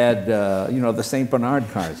 the bad, the St. Bernard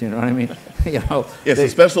cars. You know what I mean? You know. Yes, a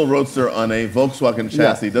special roadster on a Volkswagen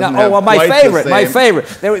chassis doesn't have my quite favorite, the my same.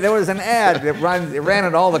 favorite. There was an ad that ran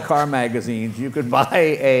in all the car magazines. You could buy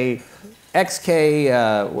a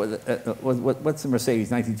XK, what's the Mercedes,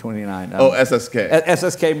 1929? SSK.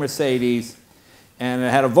 SSK Mercedes, and it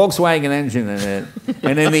had a Volkswagen engine in it.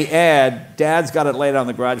 And in the ad, Dad's got it laid on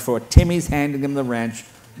the garage floor, Timmy's handing him the wrench,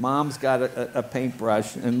 Mom's got a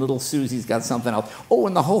paintbrush, and little Susie's got something else. Oh,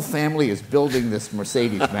 and the whole family is building this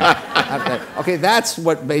Mercedes, man. Okay, that's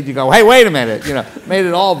what made you go, hey, wait a minute, you know, made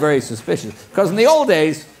it all very suspicious. Because in the old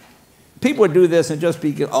days, people would do this and just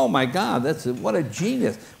be, oh my God, what a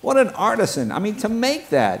genius, what an artisan. I mean, to make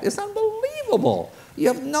that, it's unbelievable. You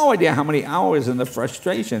have no idea how many hours and the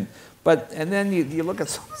frustration. And then you look at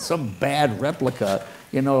some bad replica,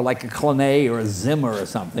 you know, like a Clenet or a Zimmer or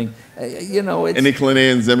something. You know, it's... Any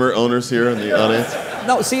Clenet and Zimmer owners here in the audience?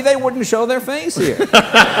 No, see, they wouldn't show their face here.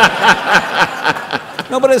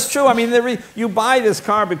 No, but it's true. I mean, you buy this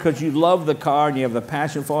car because you love the car and you have the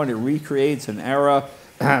passion for it, and it recreates an era.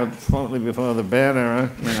 Probably before the bad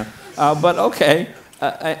era, you know. But okay,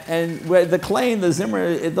 and the Clay and the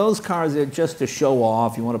Zimmer, those cars are just to show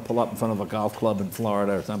off. You want to pull up in front of a golf club in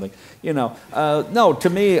Florida or something, you know. No, to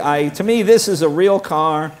me, this is a real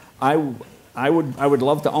car. I would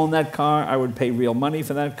love to own that car. I would pay real money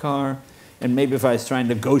for that car, and maybe if I was trying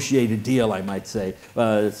to negotiate a deal, I might say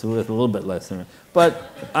it's worth a little bit less than.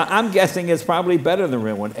 But I'm guessing it's probably better than the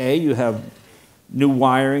real one. You have new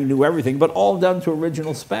wiring, new everything, but all done to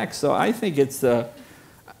original specs. So I think it's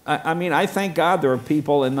I thank God there are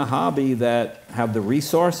people in the hobby that have the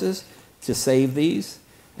resources to save these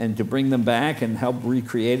and to bring them back and help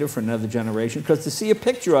recreate it for another generation. Because to see a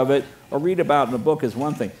picture of it or read about it in a book is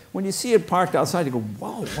one thing. When you see it parked outside, you go,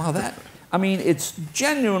 whoa, wow, that. I mean, it's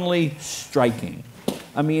genuinely striking.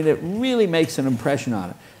 I mean, it really makes an impression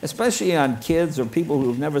on it, especially on kids or people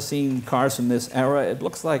who've never seen cars from this era. It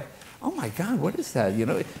looks like, oh my God, what is that? You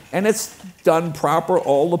know, and it's done proper.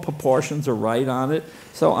 All the proportions are right on it.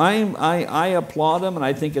 So I applaud them, and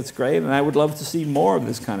I think it's great, and I would love to see more of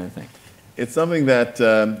this kind of thing. It's something that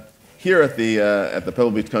here at the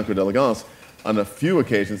Pebble Beach Concours d'Elegance, on a few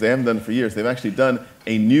occasions, they haven't done it for years, they've actually done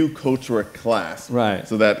a new coachwork class. Right.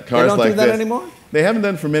 So that cars they don't like do that this anymore? They haven't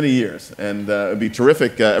done it for many years, and it would be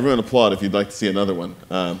terrific. Everyone applaud if you'd like to see another one.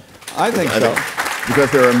 I think so.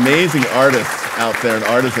 Because there are amazing artists out there and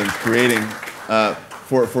artisans creating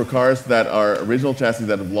for cars that are original chassis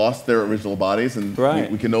that have lost their original bodies, and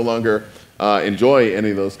we can no longer enjoy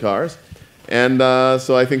any of those cars. And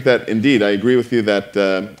so I think that, indeed, I agree with you that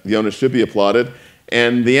the owners should be applauded.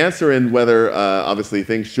 And the answer in whether, obviously,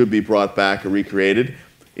 things should be brought back or recreated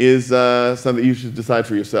is something you should decide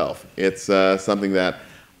for yourself. It's something that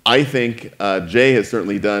I think Jay has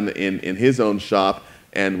certainly done in his own shop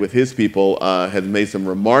and with his people, has made some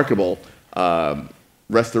remarkable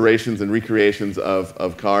restorations and recreations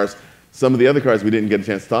of cars. Some of the other cars we didn't get a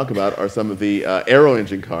chance to talk about are some of the aero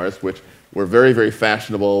engine cars, which were very, very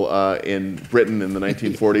fashionable in Britain in the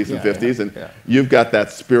 1940s and 50s, and you've got that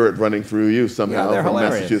spirit running through you somehow from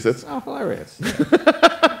hilarious. Massachusetts. Oh, hilarious.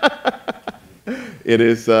 It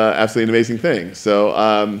is absolutely an amazing thing.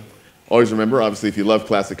 So always remember, obviously, if you love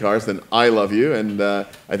classic cars, then I love you, and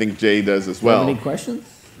I think Jay does as well. Any questions?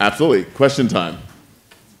 Absolutely. Question time.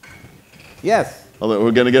 Yes. Hold on,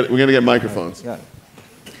 we're gonna get microphones. Yeah.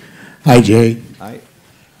 Hi, Jay. Hi.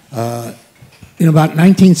 In about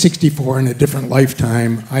 1964, in a different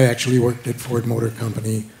lifetime, I actually worked at Ford Motor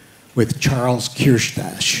Company with Charles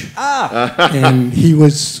Kirstash. And he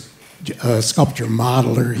was a sculpture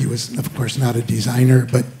modeler. He was, of course, not a designer,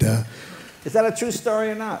 but... Is that a true story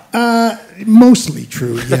or not? Mostly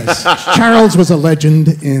true, yes. Charles was a legend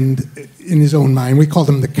in his own mind. We called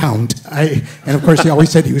him the Count. And of course, he always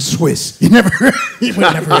said he was Swiss. He would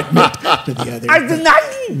never admit to the other. I deny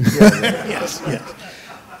you! Yes, yes.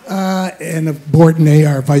 And Bourdonnais,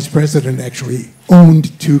 our vice president, actually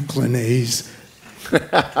owned two Clinés.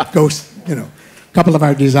 Ghost, you know. A couple of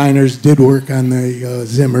our designers did work on the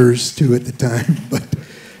Zimmers, too, at the time. But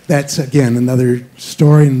that's, again, another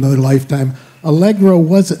story, another lifetime. Allegro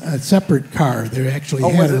was a separate car. They actually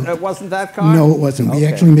had it wasn't that car? No, it wasn't. Okay. We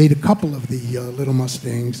actually made a couple of the little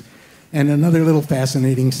Mustangs. And another little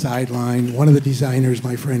fascinating sideline, one of the designers,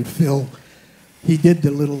 my friend Phil, he did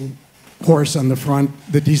the little horse on the front,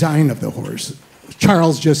 the design of the horse.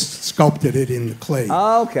 Charles just sculpted it in the clay.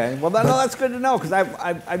 Oh, okay. Well, that's good to know, because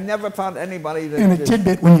I've never found anybody that... And a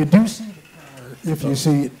tidbit, when you do see the car, if you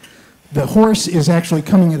see it, the horse is actually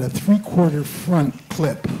coming at a 3/4 front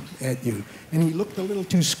clip at you. And he looked a little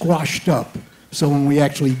too squashed up. So when we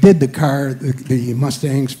actually did the car, the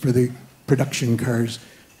Mustangs for the production cars,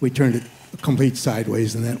 we turned it complete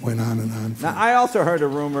sideways, and that went on and on. Now, I also heard a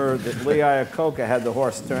rumor that Lee Iacocca had the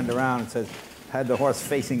horse turned around and had the horse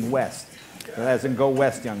facing west. As in, go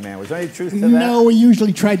west, young man. Was there any truth to that? No, we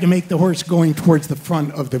usually tried to make the horse going towards the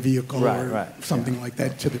front of the vehicle, right, something like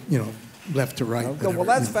that, to the, left to right. Okay, well,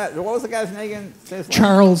 that's fat. What was the guy's name again?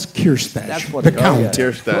 Charles Kirstash. That's what the Count.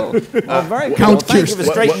 Kirstash. Cool. Well, very cool. Count Thank you for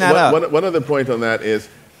straightening that up. One other point on that is,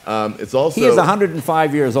 it's also... He is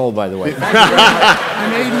 105 years old, by the way.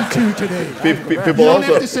 I'm 82 today. People don't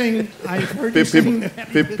also have to sing. I've heard you sing.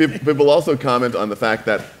 people also comment on the fact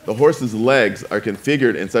that the horse's legs are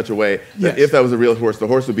configured in such a way that Yes. if that was a real horse, the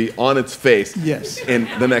horse would be on its face in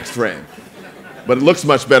the next frame. But it looks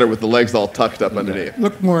much better with the legs all tucked up underneath.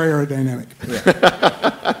 Look more aerodynamic.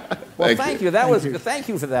 Well, thank you. Thank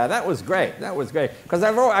you for that. That was great. That was great. Because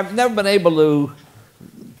I've never been able to,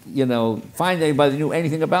 find anybody who knew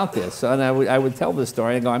anything about this. And I would tell this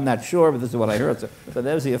story and go, I'm not sure, but this is what I heard. So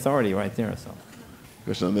there's the authority right there. So.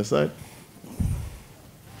 Question on this side?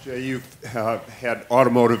 Jay, you've had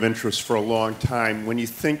automotive interests for a long time. When you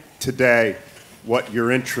think today what your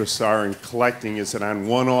interests are in collecting, is it on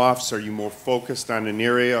one-offs? Are you more focused on an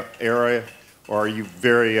area, or are you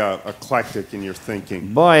very eclectic in your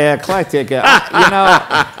thinking? Boy, eclectic.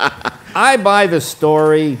 I buy the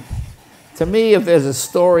story. To me, if there's a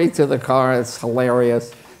story to the car, it's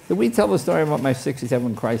hilarious. Did we tell the story about my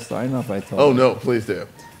 67 Chrysler? I don't know if I told Oh, you. no, please do.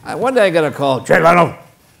 One day I got a call. Jay Leno,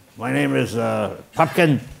 my name is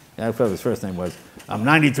Pumpkin. That's what his first name was. I'm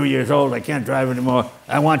 92 years old. I can't drive anymore.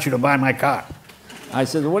 I want you to buy my car. I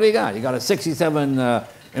said, well, what do you got? You got a 67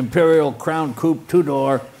 Imperial Crown Coupe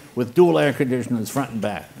 2-door with dual air conditioners front and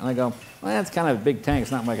back. And I go, well, that's kind of a big tank.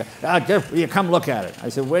 It's not my car. You come look at it. I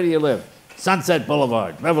said, where do you live? Sunset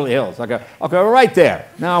Boulevard, Beverly Hills. I go, okay, right there.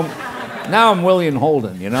 Now, Now I'm William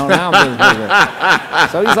Holden, you know. Now I'm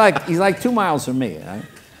so he's like 2 miles from me. Right?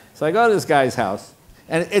 So I go to this guy's house,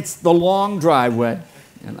 and it's the long driveway,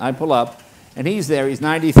 and I pull up, and he's there. He's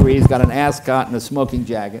 93. He's got an ascot and a smoking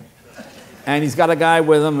jacket, and he's got a guy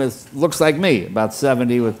with him that looks like me, about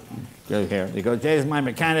 70 with gray hair. He goes, "Jay's my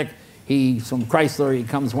mechanic. He's from Chrysler. He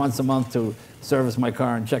comes once a month to service my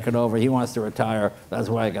car and check it over. He wants to retire. That's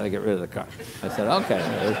why I got to get rid of the car." I said, "Okay."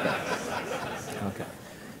 Okay.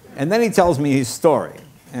 And then he tells me his story.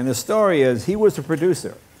 And his story is he was a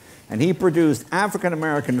producer. And he produced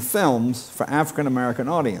African-American films for African-American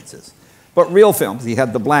audiences. But real films. He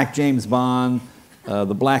had the black James Bond,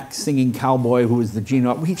 the black singing cowboy who was the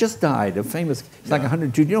Gino. He just died, a famous, he's like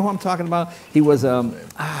 102. Do you know who I'm talking about? He was a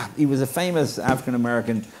famous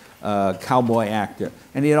African-American cowboy actor.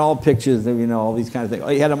 And he had all pictures of, you know, all these kinds of things.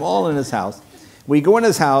 He had them all in his house. We go in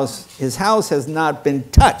his house has not been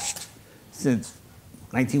touched since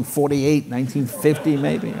 1948, 1950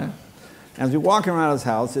 maybe. Right? As we walk around his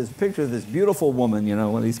house, there's a picture of this beautiful woman, you know,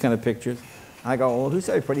 one of these kind of pictures. I go, "Well, who's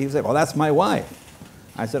so pretty?" He said, "Well, that's my wife."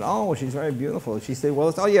 I said, "Oh, well, she's very beautiful." She said,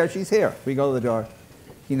 "Well, oh yeah, she's here." We go to the door.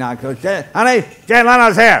 He knocks, goes, "Honey, Jay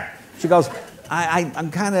Leno's here." She goes,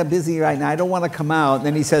 I'm kind of busy right now. I don't want to come out. And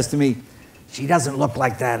then he says to me, "She doesn't look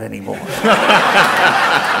like that anymore." You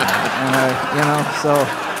know, so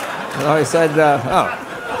I said, "Oh."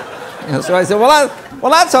 You know, so I said, well,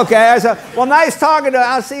 that's okay. I said, "Well, nice talking to you.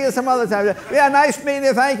 I'll see you some other time." "Yeah, nice meeting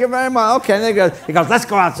you. Thank you very much." Okay. And then he goes, "Let's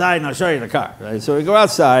go outside and I'll show you the car." Right? So we go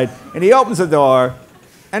outside, and he opens the door,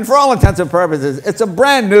 and for all intents and purposes, it's a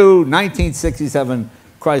brand new 1967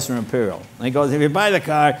 Chrysler Imperial. And he goes, "If you buy the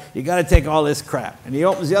car, you got to take all this crap." And he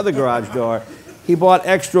opens the other garage door. He bought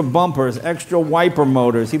extra bumpers, extra wiper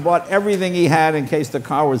motors. He bought everything he had in case the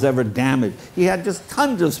car was ever damaged. He had just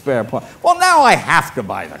tons of spare parts. Well, now I have to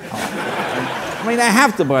buy the car. I mean, I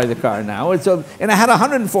have to buy the car now. And it had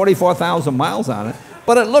 144,000 miles on it,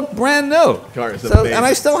 but it looked brand new. Car is amazing. And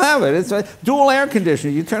I still have it. It's a dual air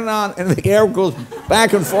conditioner. You turn it on, and the air goes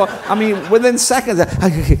back and forth. I mean, within seconds,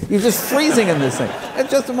 you're just freezing in this thing. It's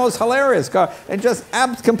just the most hilarious car, and just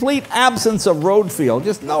complete absence of road feel.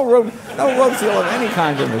 Just no road feel of any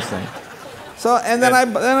kind in this thing. So, and then I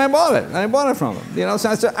bought it. And I bought it from him. You know,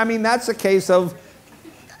 so I mean, that's a case of.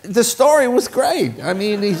 The story was great. I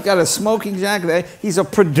mean, he's got a smoking jacket. He's a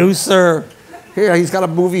producer. Here, he's got a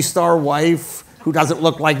movie star wife who doesn't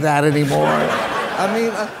look like that anymore. I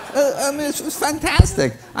mean, it was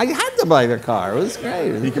fantastic. I had to buy the car. It was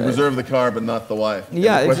great. He could preserve the car, but not the wife.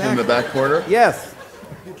 Yeah, question exactly. in the back corner? Yes.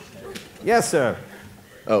 Yes, sir.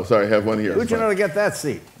 Oh, sorry, I have one here. Who'd you know to get that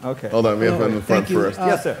seat? Okay. Hold on, we have one in the front first.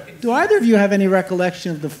 Yes, sir. Do either of you have any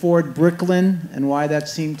recollection of the Ford Bricklin and why that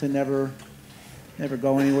seemed to never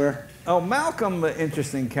go anywhere? Oh, Malcolm,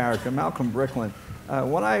 interesting character, Malcolm Bricklin.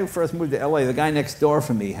 When I first moved to LA, the guy next door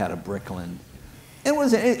from me had a Bricklin. It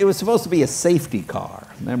was supposed to be a safety car,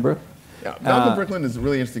 remember? Yeah, Malcolm Bricklin is a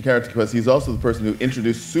really interesting character because he's also the person who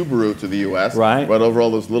introduced Subaru to the U.S. Right. Brought over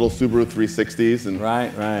all those little Subaru 360s and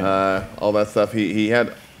all that stuff. He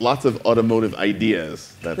had lots of automotive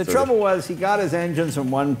ideas. The trouble was he got his engines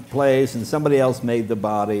from one place and somebody else made the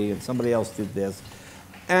body and somebody else did this.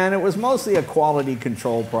 And it was mostly a quality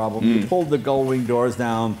control problem. You pulled the gull-wing doors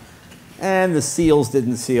down and the seals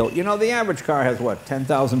didn't seal. You know, the average car has, what,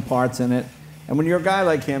 10,000 parts in it? And when you're a guy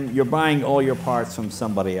like him, you're buying all your parts from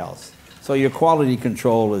somebody else. So your quality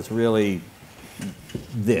control is really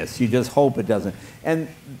this. You just hope it doesn't. And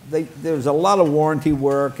there was a lot of warranty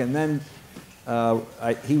work, and then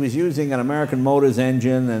he was using an American Motors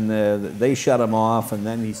engine, and they shut him off, and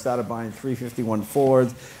then he started buying 351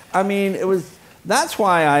 Fords. I mean, that's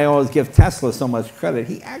why I always give Tesla so much credit.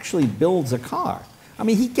 He actually builds a car. I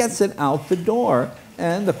mean, he gets it out the door,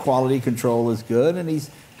 and the quality control is good, and he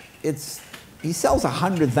sells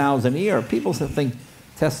 100,000 a year. People think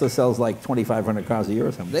Tesla sells like 2,500 cars a year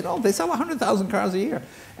or something. They don't. They sell 100,000 cars a year.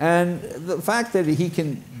 And the fact that he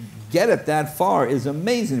can get it that far is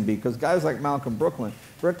amazing because guys like Malcolm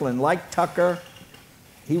Bricklin, like Tucker,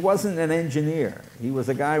 he wasn't an engineer. He was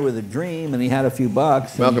a guy with a dream, and he had a few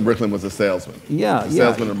bucks. Malcolm Bricklin was a salesman. Yeah,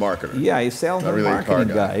 Salesman and marketer. Yeah, he's a salesman and marketing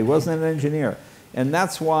guy. He wasn't an engineer. And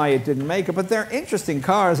that's why it didn't make it. But they're interesting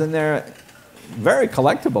cars, and they're very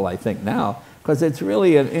collectible, I think, now. Because it's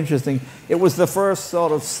really an interesting, it was the first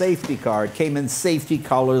sort of safety car. It came in safety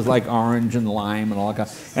colors like orange and lime and all that kind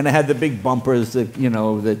of, and it had the big bumpers that, you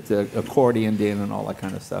know, that accordioned in and all that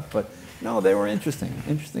kind of stuff. But no, they were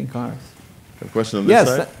interesting cars. A question on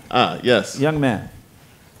this side? Yes. Young man.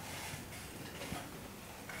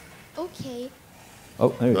 Okay. Oh,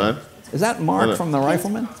 there you go. Is that Mark from the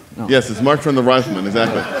Rifleman? No. Yes, it's Mark from the Rifleman,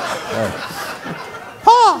 exactly.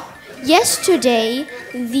 Pa! yesterday,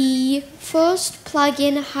 the first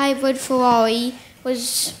plug-in hybrid Ferrari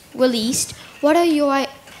was released. What are your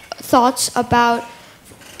thoughts about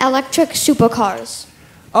electric supercars?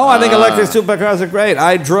 Oh, I think electric supercars are great.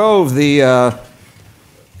 I drove the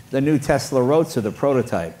new Tesla Roadster, the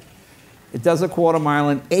prototype. It does a quarter mile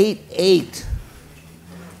in 8.8.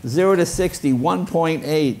 0 to 60,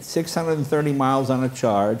 1.8, 630 miles on a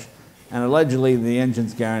charge, and allegedly the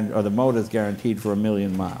engine's guaranteed, or the motor's guaranteed for 1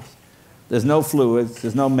 million miles. There's no fluids,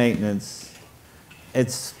 there's no maintenance.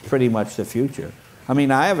 It's pretty much the future. I mean,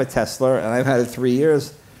 I have a Tesla, and I've had it 3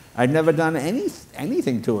 years. I've never done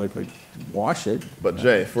anything to it but wash it. But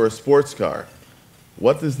Jay, for a sports car,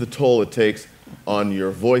 what is the toll it takes on your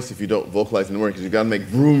voice if you don't vocalize in the morning? Because you've got to make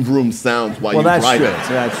vroom vroom sounds while you drive it.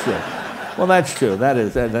 That's true. Well, that's true.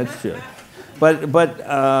 That's true.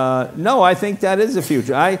 But no, I think that is the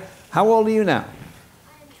future. How old are you now?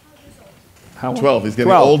 12. He's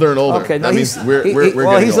getting older and older. Okay, no, that means we're he's getting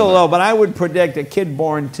a little older. low, but I would predict a kid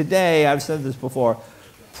born today, I've said this before,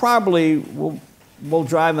 probably will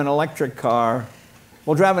drive an electric car,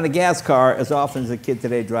 will drive in a gas car as often as a kid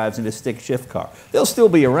today drives in a stick shift car. They'll still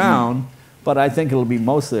be around, but I think it'll be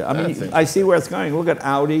mostly, I see where it's going. Look at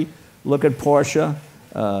Audi, look at Porsche.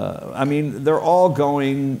 I mean, they're all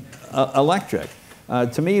going electric.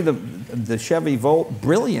 To me, the Chevy Volt,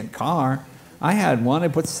 brilliant car. I had one. I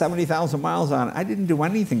put 70,000 miles on it. I didn't do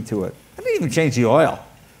anything to it. I didn't even change the oil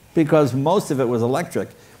because most of it was electric.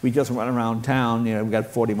 We just run around town. You know, we got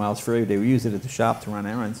 40 miles free. They would use it at the shop to run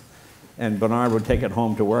errands. And Bernard would take it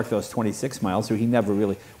home to work those 26 miles, so he never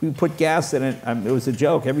really... We put gas in it. It was a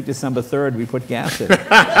joke. Every December 3rd, we put gas in it.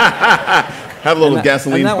 Have a little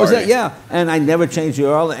gasoline and that party. was it, yeah. And I never changed the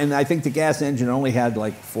oil. And I think the gas engine only had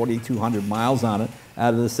like 4,200 miles on it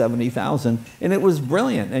out of the 70,000. And it was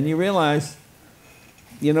brilliant. And you realize,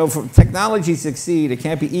 you know, for technology to succeed, it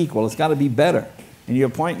can't be equal. It's got to be better. And you're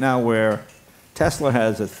at a point now where Tesla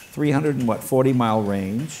has a 340-mile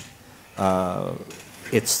range.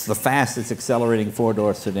 It's the fastest accelerating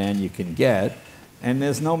four-door sedan you can get, and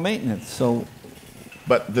there's no maintenance. So,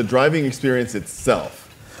 but the driving experience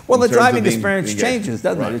itself. Well, the driving experience changes,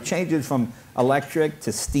 doesn't it? It changes from electric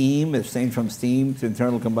to steam. It changes from steam to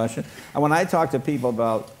internal combustion. And when I talk to people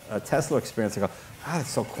about a Tesla experience, I go, "Ah, it's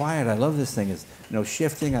so quiet. I love this thing. It's no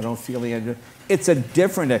shifting. I don't feel the engine." It's a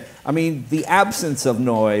different. I mean, the absence of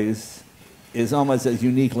noise is almost as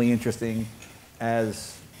uniquely interesting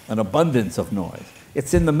as an abundance of noise.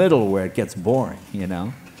 It's in the middle where it gets boring, you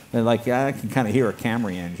know. And like, I can kind of hear a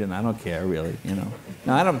Camry engine. I don't care, really, you know.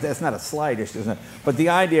 Now, I don't. That's not a slight issue, but the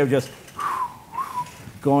idea of just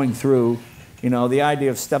going through, you know, the idea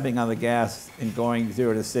of stepping on the gas and going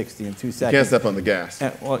 0 to 60 in 2 seconds. You can't step on the gas.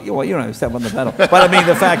 Well, you don't have to step on the pedal. But I mean,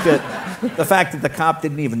 the fact that the cop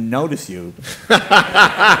didn't even notice you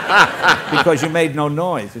because you made no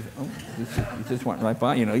noise. He just went right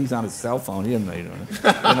by. You know, he's on his cell phone. He didn't know you doing it.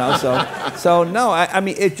 You know, so no. I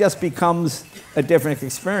mean, it just becomes a different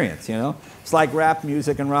experience. You know, it's like rap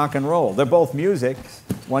music and rock and roll. They're both music.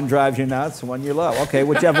 One drives you nuts, one you love. Okay,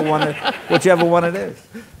 whichever one it is.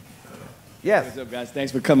 Yes. What's up, guys?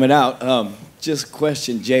 Thanks for coming out. Just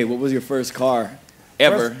question, Jay, what was your first car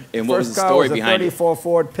ever, and what was the story behind it? First car was a 34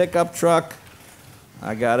 Ford pickup truck.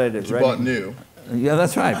 I got it. You bought new. Yeah,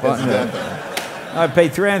 that's right. Bought new. I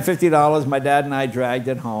paid $350. My dad and I dragged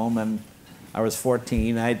it home, and I was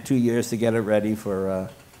 14. I had 2 years to get it ready for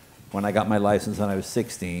when I got my license when I was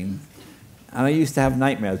 16. And I used to have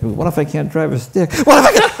nightmares. What if I can't drive a stick? What if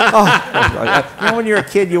I can't? Oh. You know, when you're a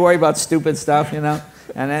kid, you worry about stupid stuff, you know?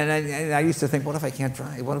 And I used to think, what if I can't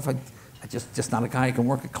drive? What if I just not a guy who can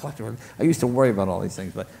work a collector? I used to worry about all these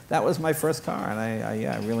things. But that was my first car, and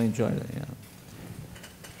I really enjoyed it. Yeah.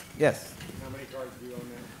 Yes? How many cars do you own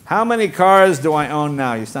now? How many cars do I own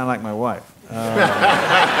now? You sound like my wife.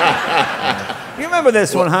 You remember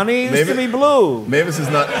this one, honey? It used to be blue. Mavis is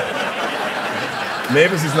not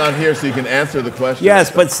here, so you can answer the question.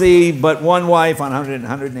 Yes, but one wife on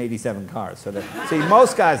 187 cars. So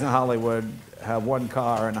most guys in Hollywood have one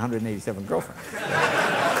car and 187 girlfriends.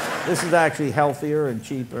 This is actually healthier and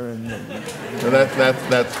cheaper. So that's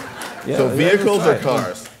yeah, so vehicles right. or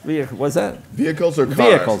cars? What's that? Vehicles or cars?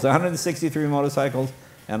 Vehicles. 163 motorcycles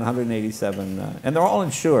and 187, and they're all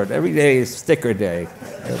insured. Every day is sticker day.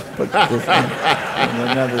 Put this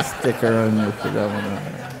and another sticker and that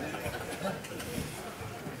one.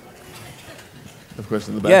 Of course,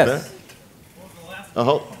 in the back yes. there. What was the last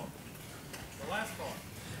Oh, The last car.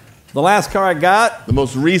 The last car I got? the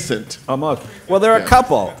most recent. Well, there are a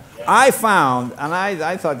couple. I found, and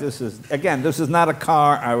I thought this is not a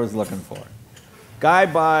car I was looking for. Guy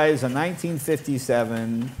buys a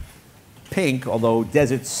 1957 pink, although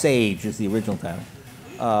Desert Sage is the original title.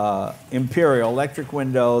 Imperial, electric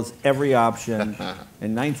windows, every option,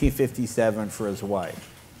 in 1957 for his wife.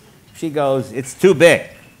 She goes, it's too big.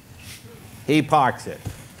 He parks it.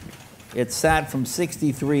 It sat from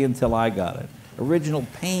 63 until I got it. Original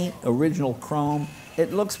paint, original chrome.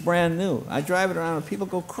 It looks brand new. I drive it around and people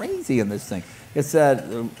go crazy in this thing. It's that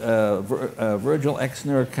Virgil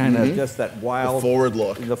Exner kind of just that wild... The forward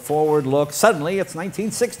look. The forward look. Suddenly it's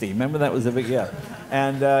 1960. Remember that was a big, yeah.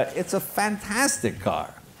 And it's a fantastic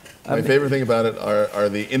car. My favorite thing about it are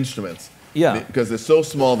the instruments. Yeah. Because they're so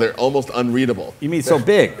small, they're almost unreadable. You mean so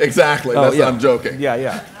big? Exactly. Oh, That's yeah. I'm joking. Yeah,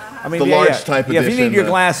 yeah. I mean, The large type yeah, edition. if you need your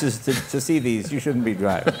glasses to see these, you shouldn't be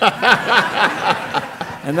driving.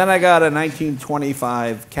 And then I got a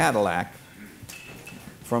 1925 Cadillac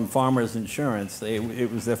from Farmers Insurance.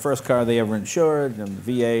 It was their first car they ever insured, and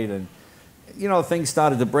V8, and you know, things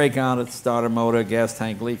started to break out at the starter motor, gas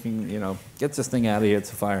tank leaking, you know, gets this thing out of here,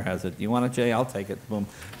 it's a fire hazard. You want it, Jay? I'll take it, boom.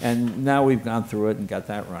 And now we've gone through it and got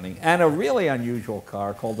that running. And a really unusual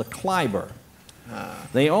car called the Kleiber.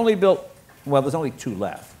 They only built, well, there's only 2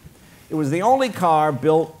 left. It was the only car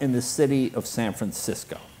built in the city of San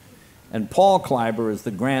Francisco. And Paul Kleiber is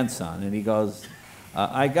the grandson, and he goes,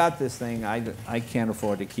 I got this thing, I can't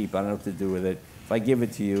afford to keep it, I don't know what to do with it. If I give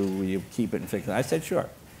it to you, will you keep it and fix it? I said, sure.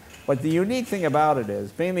 But the unique thing about it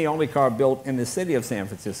is, being the only car built in the city of San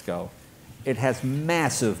Francisco, it has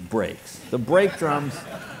massive brakes. The brake drums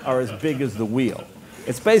are as big as the wheel.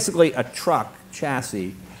 It's basically a truck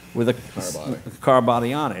chassis with a car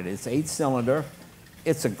body on it. It's 8-cylinder.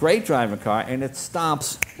 It's a great driving car, and it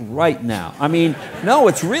stops right now. I mean, no,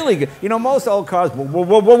 it's really good. You know, most old cars, whoa,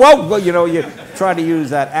 whoa, whoa, whoa, whoa, you know, you try to use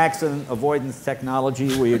that accident avoidance technology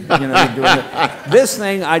where you're doing it. This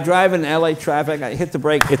thing, I drive in LA traffic, I hit the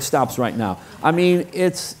brake, it stops right now. I mean,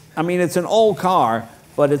 it's an old car,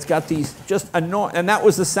 but it's got these just enormous, and that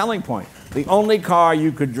was the selling point. The only car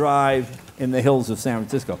you could drive in the hills of San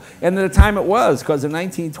Francisco. And at the time it was, because in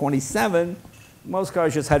 1927, most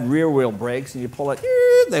cars just had rear-wheel brakes, and you pull it,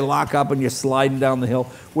 they lock up, and you're sliding down the hill.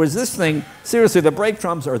 Whereas this thing, seriously, the brake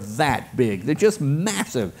drums are that big. They're just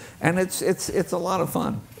massive, and it's a lot of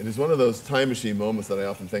fun. It is one of those time machine moments that I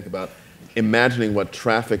often think about, imagining what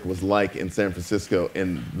traffic was like in San Francisco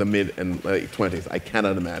in the mid and late 20s. I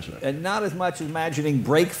cannot imagine it. And not as much as imagining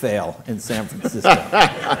brake fail in San Francisco.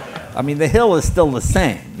 I mean, the hill is still the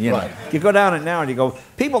same. You know? Right. You go down it now, and you go,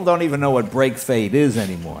 people don't even know what brake fade is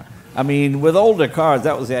anymore. I mean, with older cars,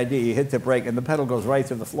 that was the idea. You hit the brake, and the pedal goes right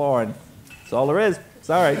to the floor, and that's all there is.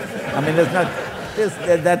 Sorry. I mean,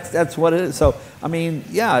 that's what it is. So, I mean,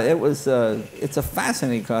 yeah, it's a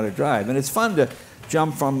fascinating car to drive, and it's fun to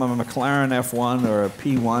jump from a McLaren F1 or a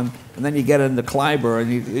P1, and then you get into Kleiber,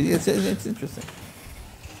 and it's interesting.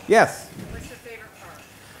 Yes? What's your favorite car?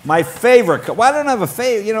 My favorite car? Well, I don't have a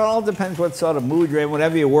favorite. You know, it all depends what sort of mood you're in,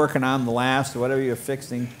 whatever you're working on the last, or whatever you're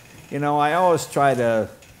fixing. You know, I always try to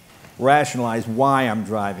rationalize why I'm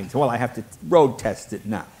driving. So, well, I have to road test it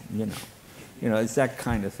now, you know. You know, it's that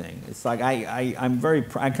kind of thing. It's like I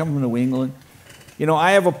come from New England. You know,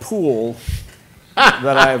 I have a pool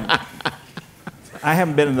that I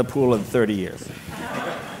haven't been in the pool in 30 years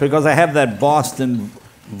because I have that Boston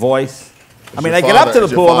voice. I mean, I get up to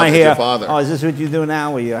the pool and I hear, oh, is this what you do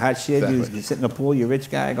now? Where you're hot shit, you sit in the pool, you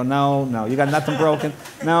rich guy? I go, no, you got nothing broken?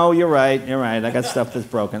 No, you're right, I got stuff that's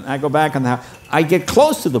broken. I go back in the house. I get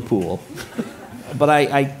close to the pool, but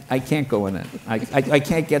I can't go in it. I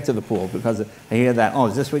can't get to the pool because I hear that, oh,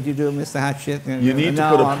 is this what you do, Mr. Hot Shit? You need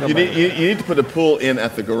to put a pool in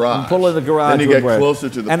at the garage. Pull in the garage. Then you get closer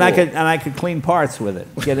to the pool. I could clean parts with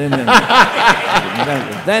it. Get in there.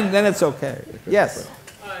 then it's okay. Yes?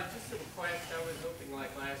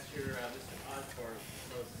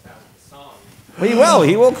 He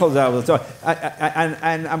will close out with a song.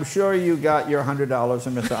 And I'm sure you got your $100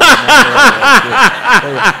 from Mr. Osborne.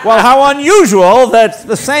 Well, how unusual that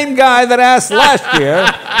the same guy that asked last year.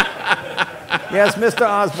 Yes, Mr.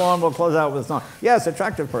 Osborne will close out with a song. Yes,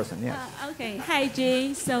 attractive person, yes. Okay, hi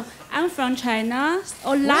Jay. So I'm from China.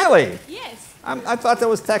 Really? Yes. I thought that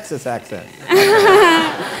was Texas accent.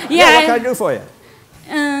 Yeah. What can I do for you?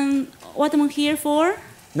 What I'm here for?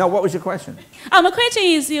 No, what was your question? My question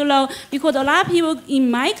is, because a lot of people in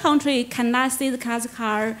my country cannot see the classic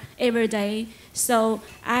car every day. So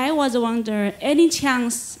I was wondering, any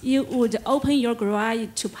chance you would open your garage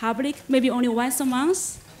to public, maybe only once a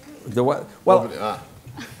month? The what? Well,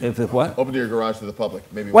 if it what? Open your garage to the public.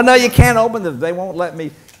 Maybe. Well, no, you can't open them. They won't let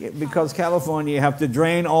me because California, you have to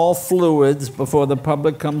drain all fluids before the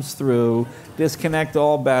public comes through, disconnect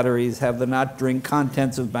all batteries, have the not drink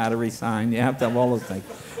contents of battery sign. You have to have all those things.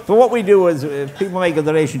 But what we do is, if people make a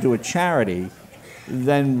donation to a charity,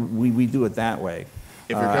 then we do it that way.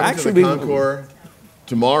 If you're coming to the Concours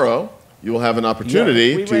tomorrow, you will have an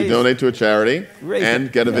opportunity to donate to a charity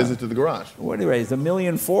and get a visit to the garage. What did we raise? $1.4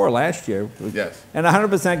 million last year. Yes. And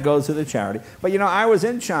 100% goes to the charity. But you know, I was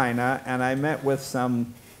in China and I met with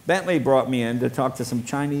some, Bentley brought me in to talk to some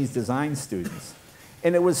Chinese design students.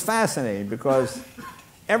 And it was fascinating because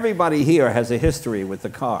everybody here has a history with the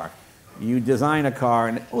car. You design a car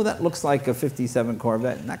and, oh, that looks like a 57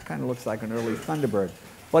 Corvette, and that kind of looks like an early Thunderbird.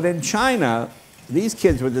 But in China, these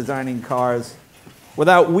kids were designing cars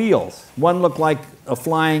without wheels. One looked like a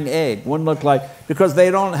flying egg. One looked like, because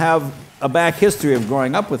they don't have a back history of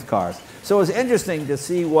growing up with cars. So it was interesting to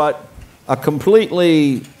see what a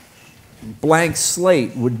completely blank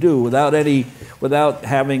slate would do without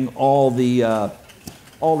having all the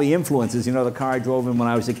influences. You know, the car I drove in when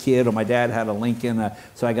I was a kid, or my dad had a Lincoln,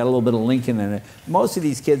 so I got a little bit of Lincoln in it. Most of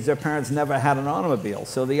these kids, their parents never had an automobile.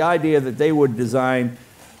 So the idea that they would design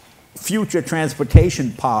future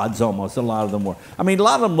transportation pods, almost, a lot of them were. I mean, a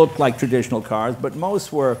lot of them looked like traditional cars, but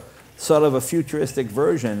most were sort of a futuristic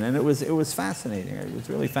version, and it was fascinating. It was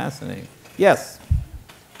really fascinating. Yes?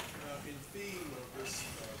 In the theme of this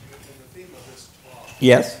talk,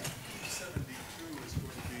 yes? 72 is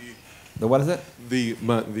going to be... The what is it? The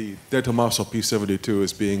De Tomaso P-72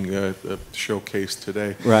 is being showcased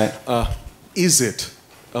today. Right. Is it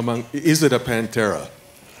a Pantera?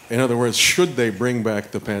 In other words, should they bring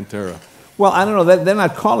back the Pantera? Well, I don't know. They're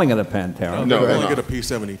not calling it a Pantera. No, they're calling it a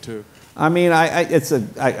P-72. I mean,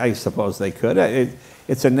 I suppose they could.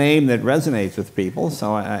 It's a name that resonates with people,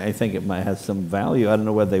 so I think it might have some value. I don't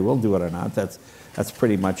know whether they will do it or not. That's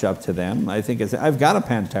pretty much up to them. I think I've got a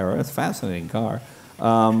Pantera. It's a fascinating car.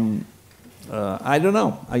 I don't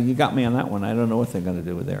know. You got me on that one. I don't know what they're going to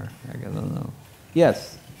do with there. I don't know.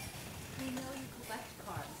 Yes? I know you collect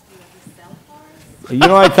cars. Do you ever sell cars? You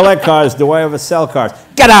know I collect cars. Do I ever sell cars?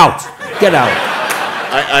 Get out! Get out!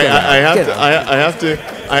 I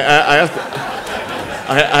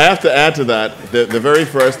have to add to that. The very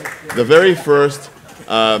first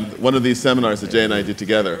one of these seminars that Jay and I did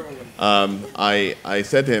together. I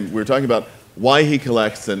said to him, we were talking about why he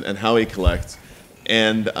collects and how he collects.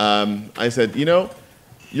 And I said, you know,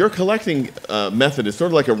 your collecting method is sort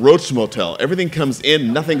of like a roach motel. Everything comes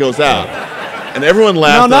in, nothing goes out. And everyone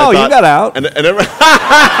laughed. No, you got out. And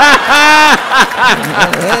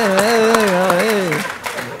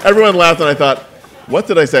everyone laughed, and I thought, what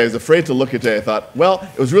did I say? I was afraid to look at Jay. I thought, well,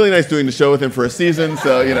 it was really nice doing the show with him for a season,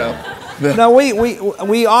 so, you know. No,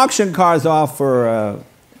 we auction cars off for,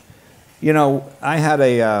 you know, I had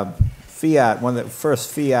a Fiat, one of the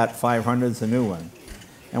first Fiat 500s, the new one.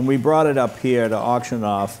 And we brought it up here to auction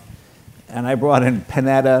off. And I brought in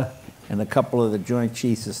Panetta and a couple of the Joint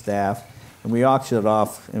Chiefs of Staff. And we auctioned it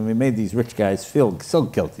off, and we made these rich guys feel so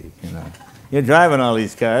guilty, you know. You're driving all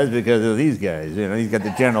these cars because of these guys, you know. He's got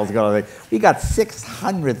the generals, got all that. We got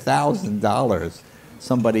 $600,000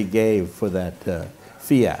 somebody gave for that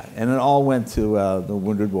Fiat, and it all went to the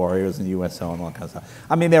Wounded Warriors and USO and all kinds of stuff.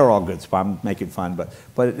 I mean, they were all good, so I'm making fun, but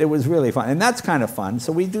it was really fun, and that's kind of fun.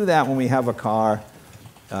 So we do that when we have a car.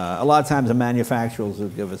 A lot of times the manufacturers will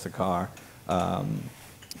give us a car.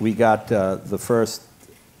 We got the first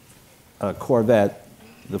Corvette,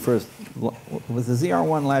 the first was the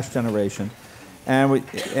ZR1 last generation, and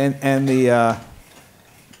the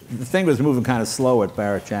thing was moving kind of slow at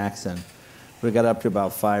Barrett Jackson. We got up to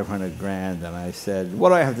about 500 grand, and I said, what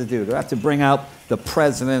do I have to do? Do I have to bring out the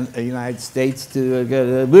President of the United States to get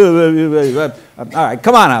all right,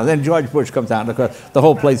 come on now. Then George Bush comes out, because the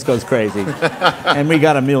whole place goes crazy. And we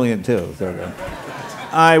got $1 million, too. So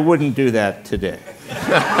I wouldn't do that today.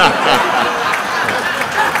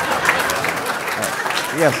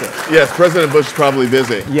 Yes, sir. Yes, President Bush is probably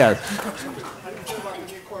busy. Yes.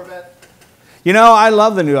 You know, I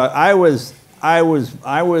love the new. I was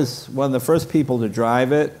one of the first people to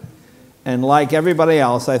drive it, and like everybody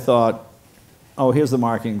else, I thought, oh, here's the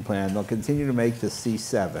marketing plan. They'll continue to make the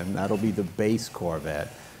C7. That'll be the base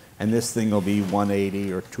Corvette, and this thing will be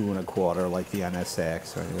 180 or 2 1/4 like the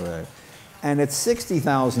NSX or whatever. And it's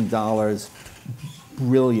 $60,000.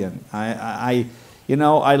 Brilliant. I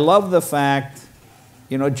love the fact.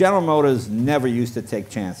 You know, General Motors never used to take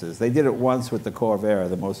chances. They did it once with the Corvair,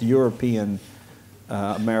 the most European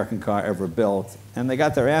American car ever built, and they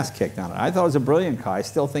got their ass kicked on it. I thought it was a brilliant car. I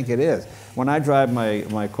still think it is. When I drive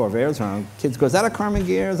my Corvairs around, kids go, is that a Carmen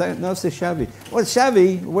Gear? No, it's a Chevy. Well, it's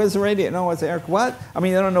Chevy. Where's the radio? No, it's Eric. What? I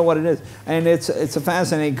mean, they don't know what it is. And it's a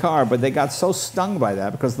fascinating car, but they got so stung by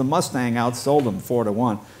that because the Mustang outsold them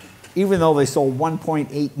 4-1. Even though they sold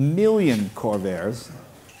 1.8 million Corvairs,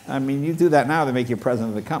 I mean, you do that now, they make you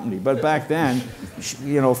president of the company. But back then,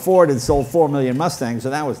 you know, Ford had sold 4 million Mustangs, so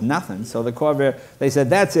that was nothing. So the Corvair, they said,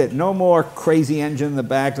 that's it. No more crazy engine in the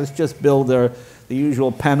back. Let's just build the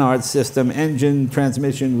usual Panhard system, engine,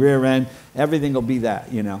 transmission, rear end. Everything will be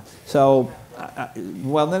that, you know. So,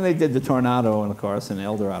 well, then they did the Tornado, and of course, and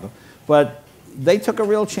Eldorado. But they took a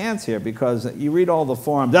real chance here because you read all the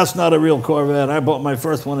forums. That's not a real Corvette. I bought my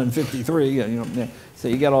first one in '53. You know, so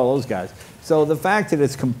you get all those guys. So the fact that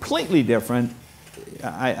it's completely different,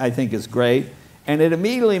 I think, is great, and it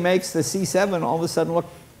immediately makes the C7 all of a sudden look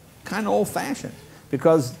kind of old-fashioned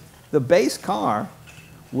because the base car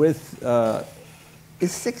with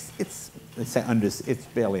it's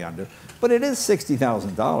barely under, but it is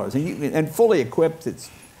 $60,000, and fully equipped. It's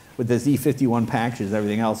with the Z51 packages and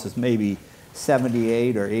everything else. It's maybe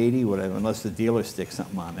 78 or 80, whatever, unless the dealer sticks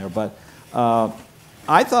something on there. But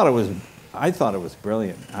I thought it was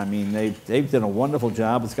brilliant. I mean, they've done a wonderful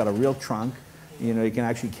job. It's got a real trunk. You know, you can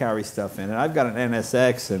actually carry stuff in it. I've got an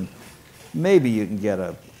NSX, and maybe you can get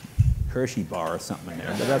a Hershey bar or something in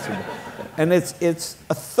there. But that's and it's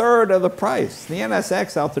a third of the price. The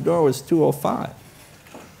NSX out the door was $205.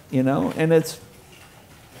 You know, and it's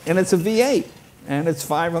a V8, and it's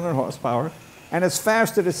 500 horsepower, and it's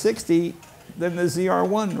faster to 60 than the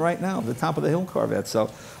ZR1 right now, the top of the hill Corvette.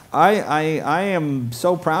 So I am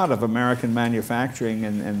so proud of American manufacturing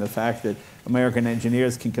and the fact that American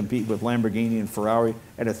engineers can compete with Lamborghini and Ferrari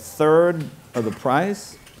at a third of the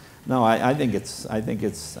price. No, I think it's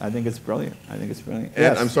brilliant. I think it's brilliant. And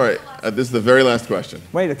yes. I'm sorry, this is the very last question.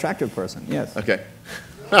 Wait, attractive person, yes. Okay.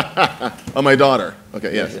 Oh, my daughter.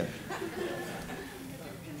 Okay, yes. Yeah.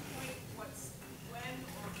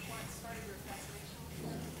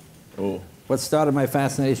 Oh. What started my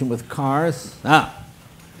fascination with cars?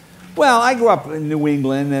 Well, I grew up in New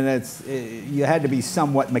England, and you had to be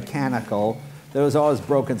somewhat mechanical. There was always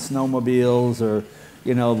broken snowmobiles or,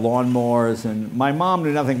 you know, lawnmowers. And my mom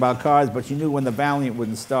knew nothing about cars, but she knew when the Valiant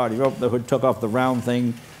wouldn't start. You opened the hood, took off the round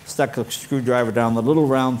thing, stuck a screwdriver down the little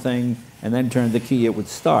round thing, and then turned the key, it would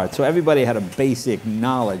start. So everybody had a basic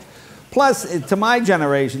knowledge. Plus, to my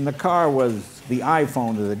generation, the car was the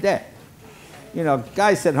iPhone of the day. You know,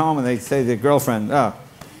 guys sit home and they say to their girlfriend,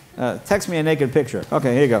 text me a naked picture.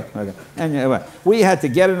 Okay, here you go. Okay. And we had to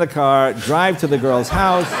get in the car, drive to the girl's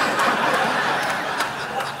house,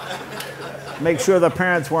 make sure the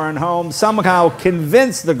parents weren't home, somehow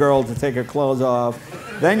convince the girl to take her clothes off.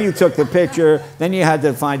 Then you took the picture. Then you had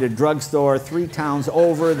to find a drugstore 3 towns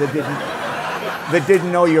over that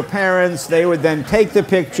didn't know your parents. They would then take the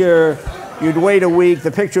picture. You'd wait a week.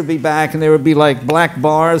 The picture would be back, and there would be like black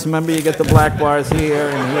bars. Remember, you get the black bars here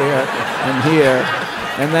and here and here.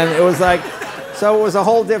 And then it was like, so it was a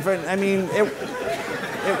whole different, I mean,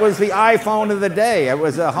 it was the iPhone of the day. It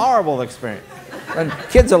was a horrible experience. And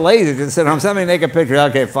kids are lazy to sit home. Somebody take a picture.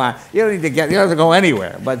 Okay, fine. You don't need to you don't have to go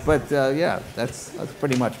anywhere. But yeah, that's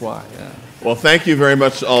pretty much why. Yeah. Well, thank you very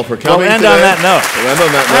much all for coming. We'll end today. on that note. We'll end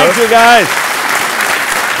on that note. Thank you, guys.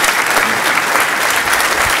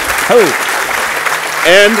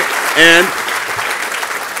 And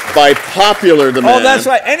by popular demand. Oh, that's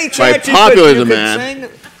right. Any chance you could sing?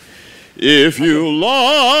 If you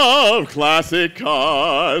love classic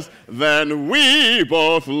cars, then we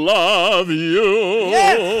both love you.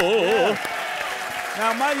 Yes.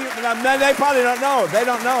 Now, they probably don't know. They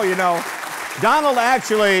don't know, you know. Donald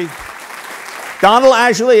actually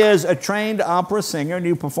is a trained opera singer, and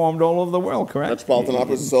you performed all over the world, correct? Metropolitan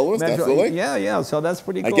Opera soloist, absolutely. Yeah, so that's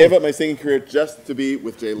pretty cool. I gave up my singing career just to be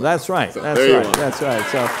with Jay Leno. That's right, so that's right.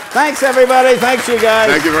 So thanks, everybody. Thanks, you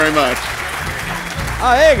guys. Thank you very much.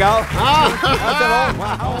 Oh, there you go. That's it all.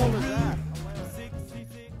 Wow, how old is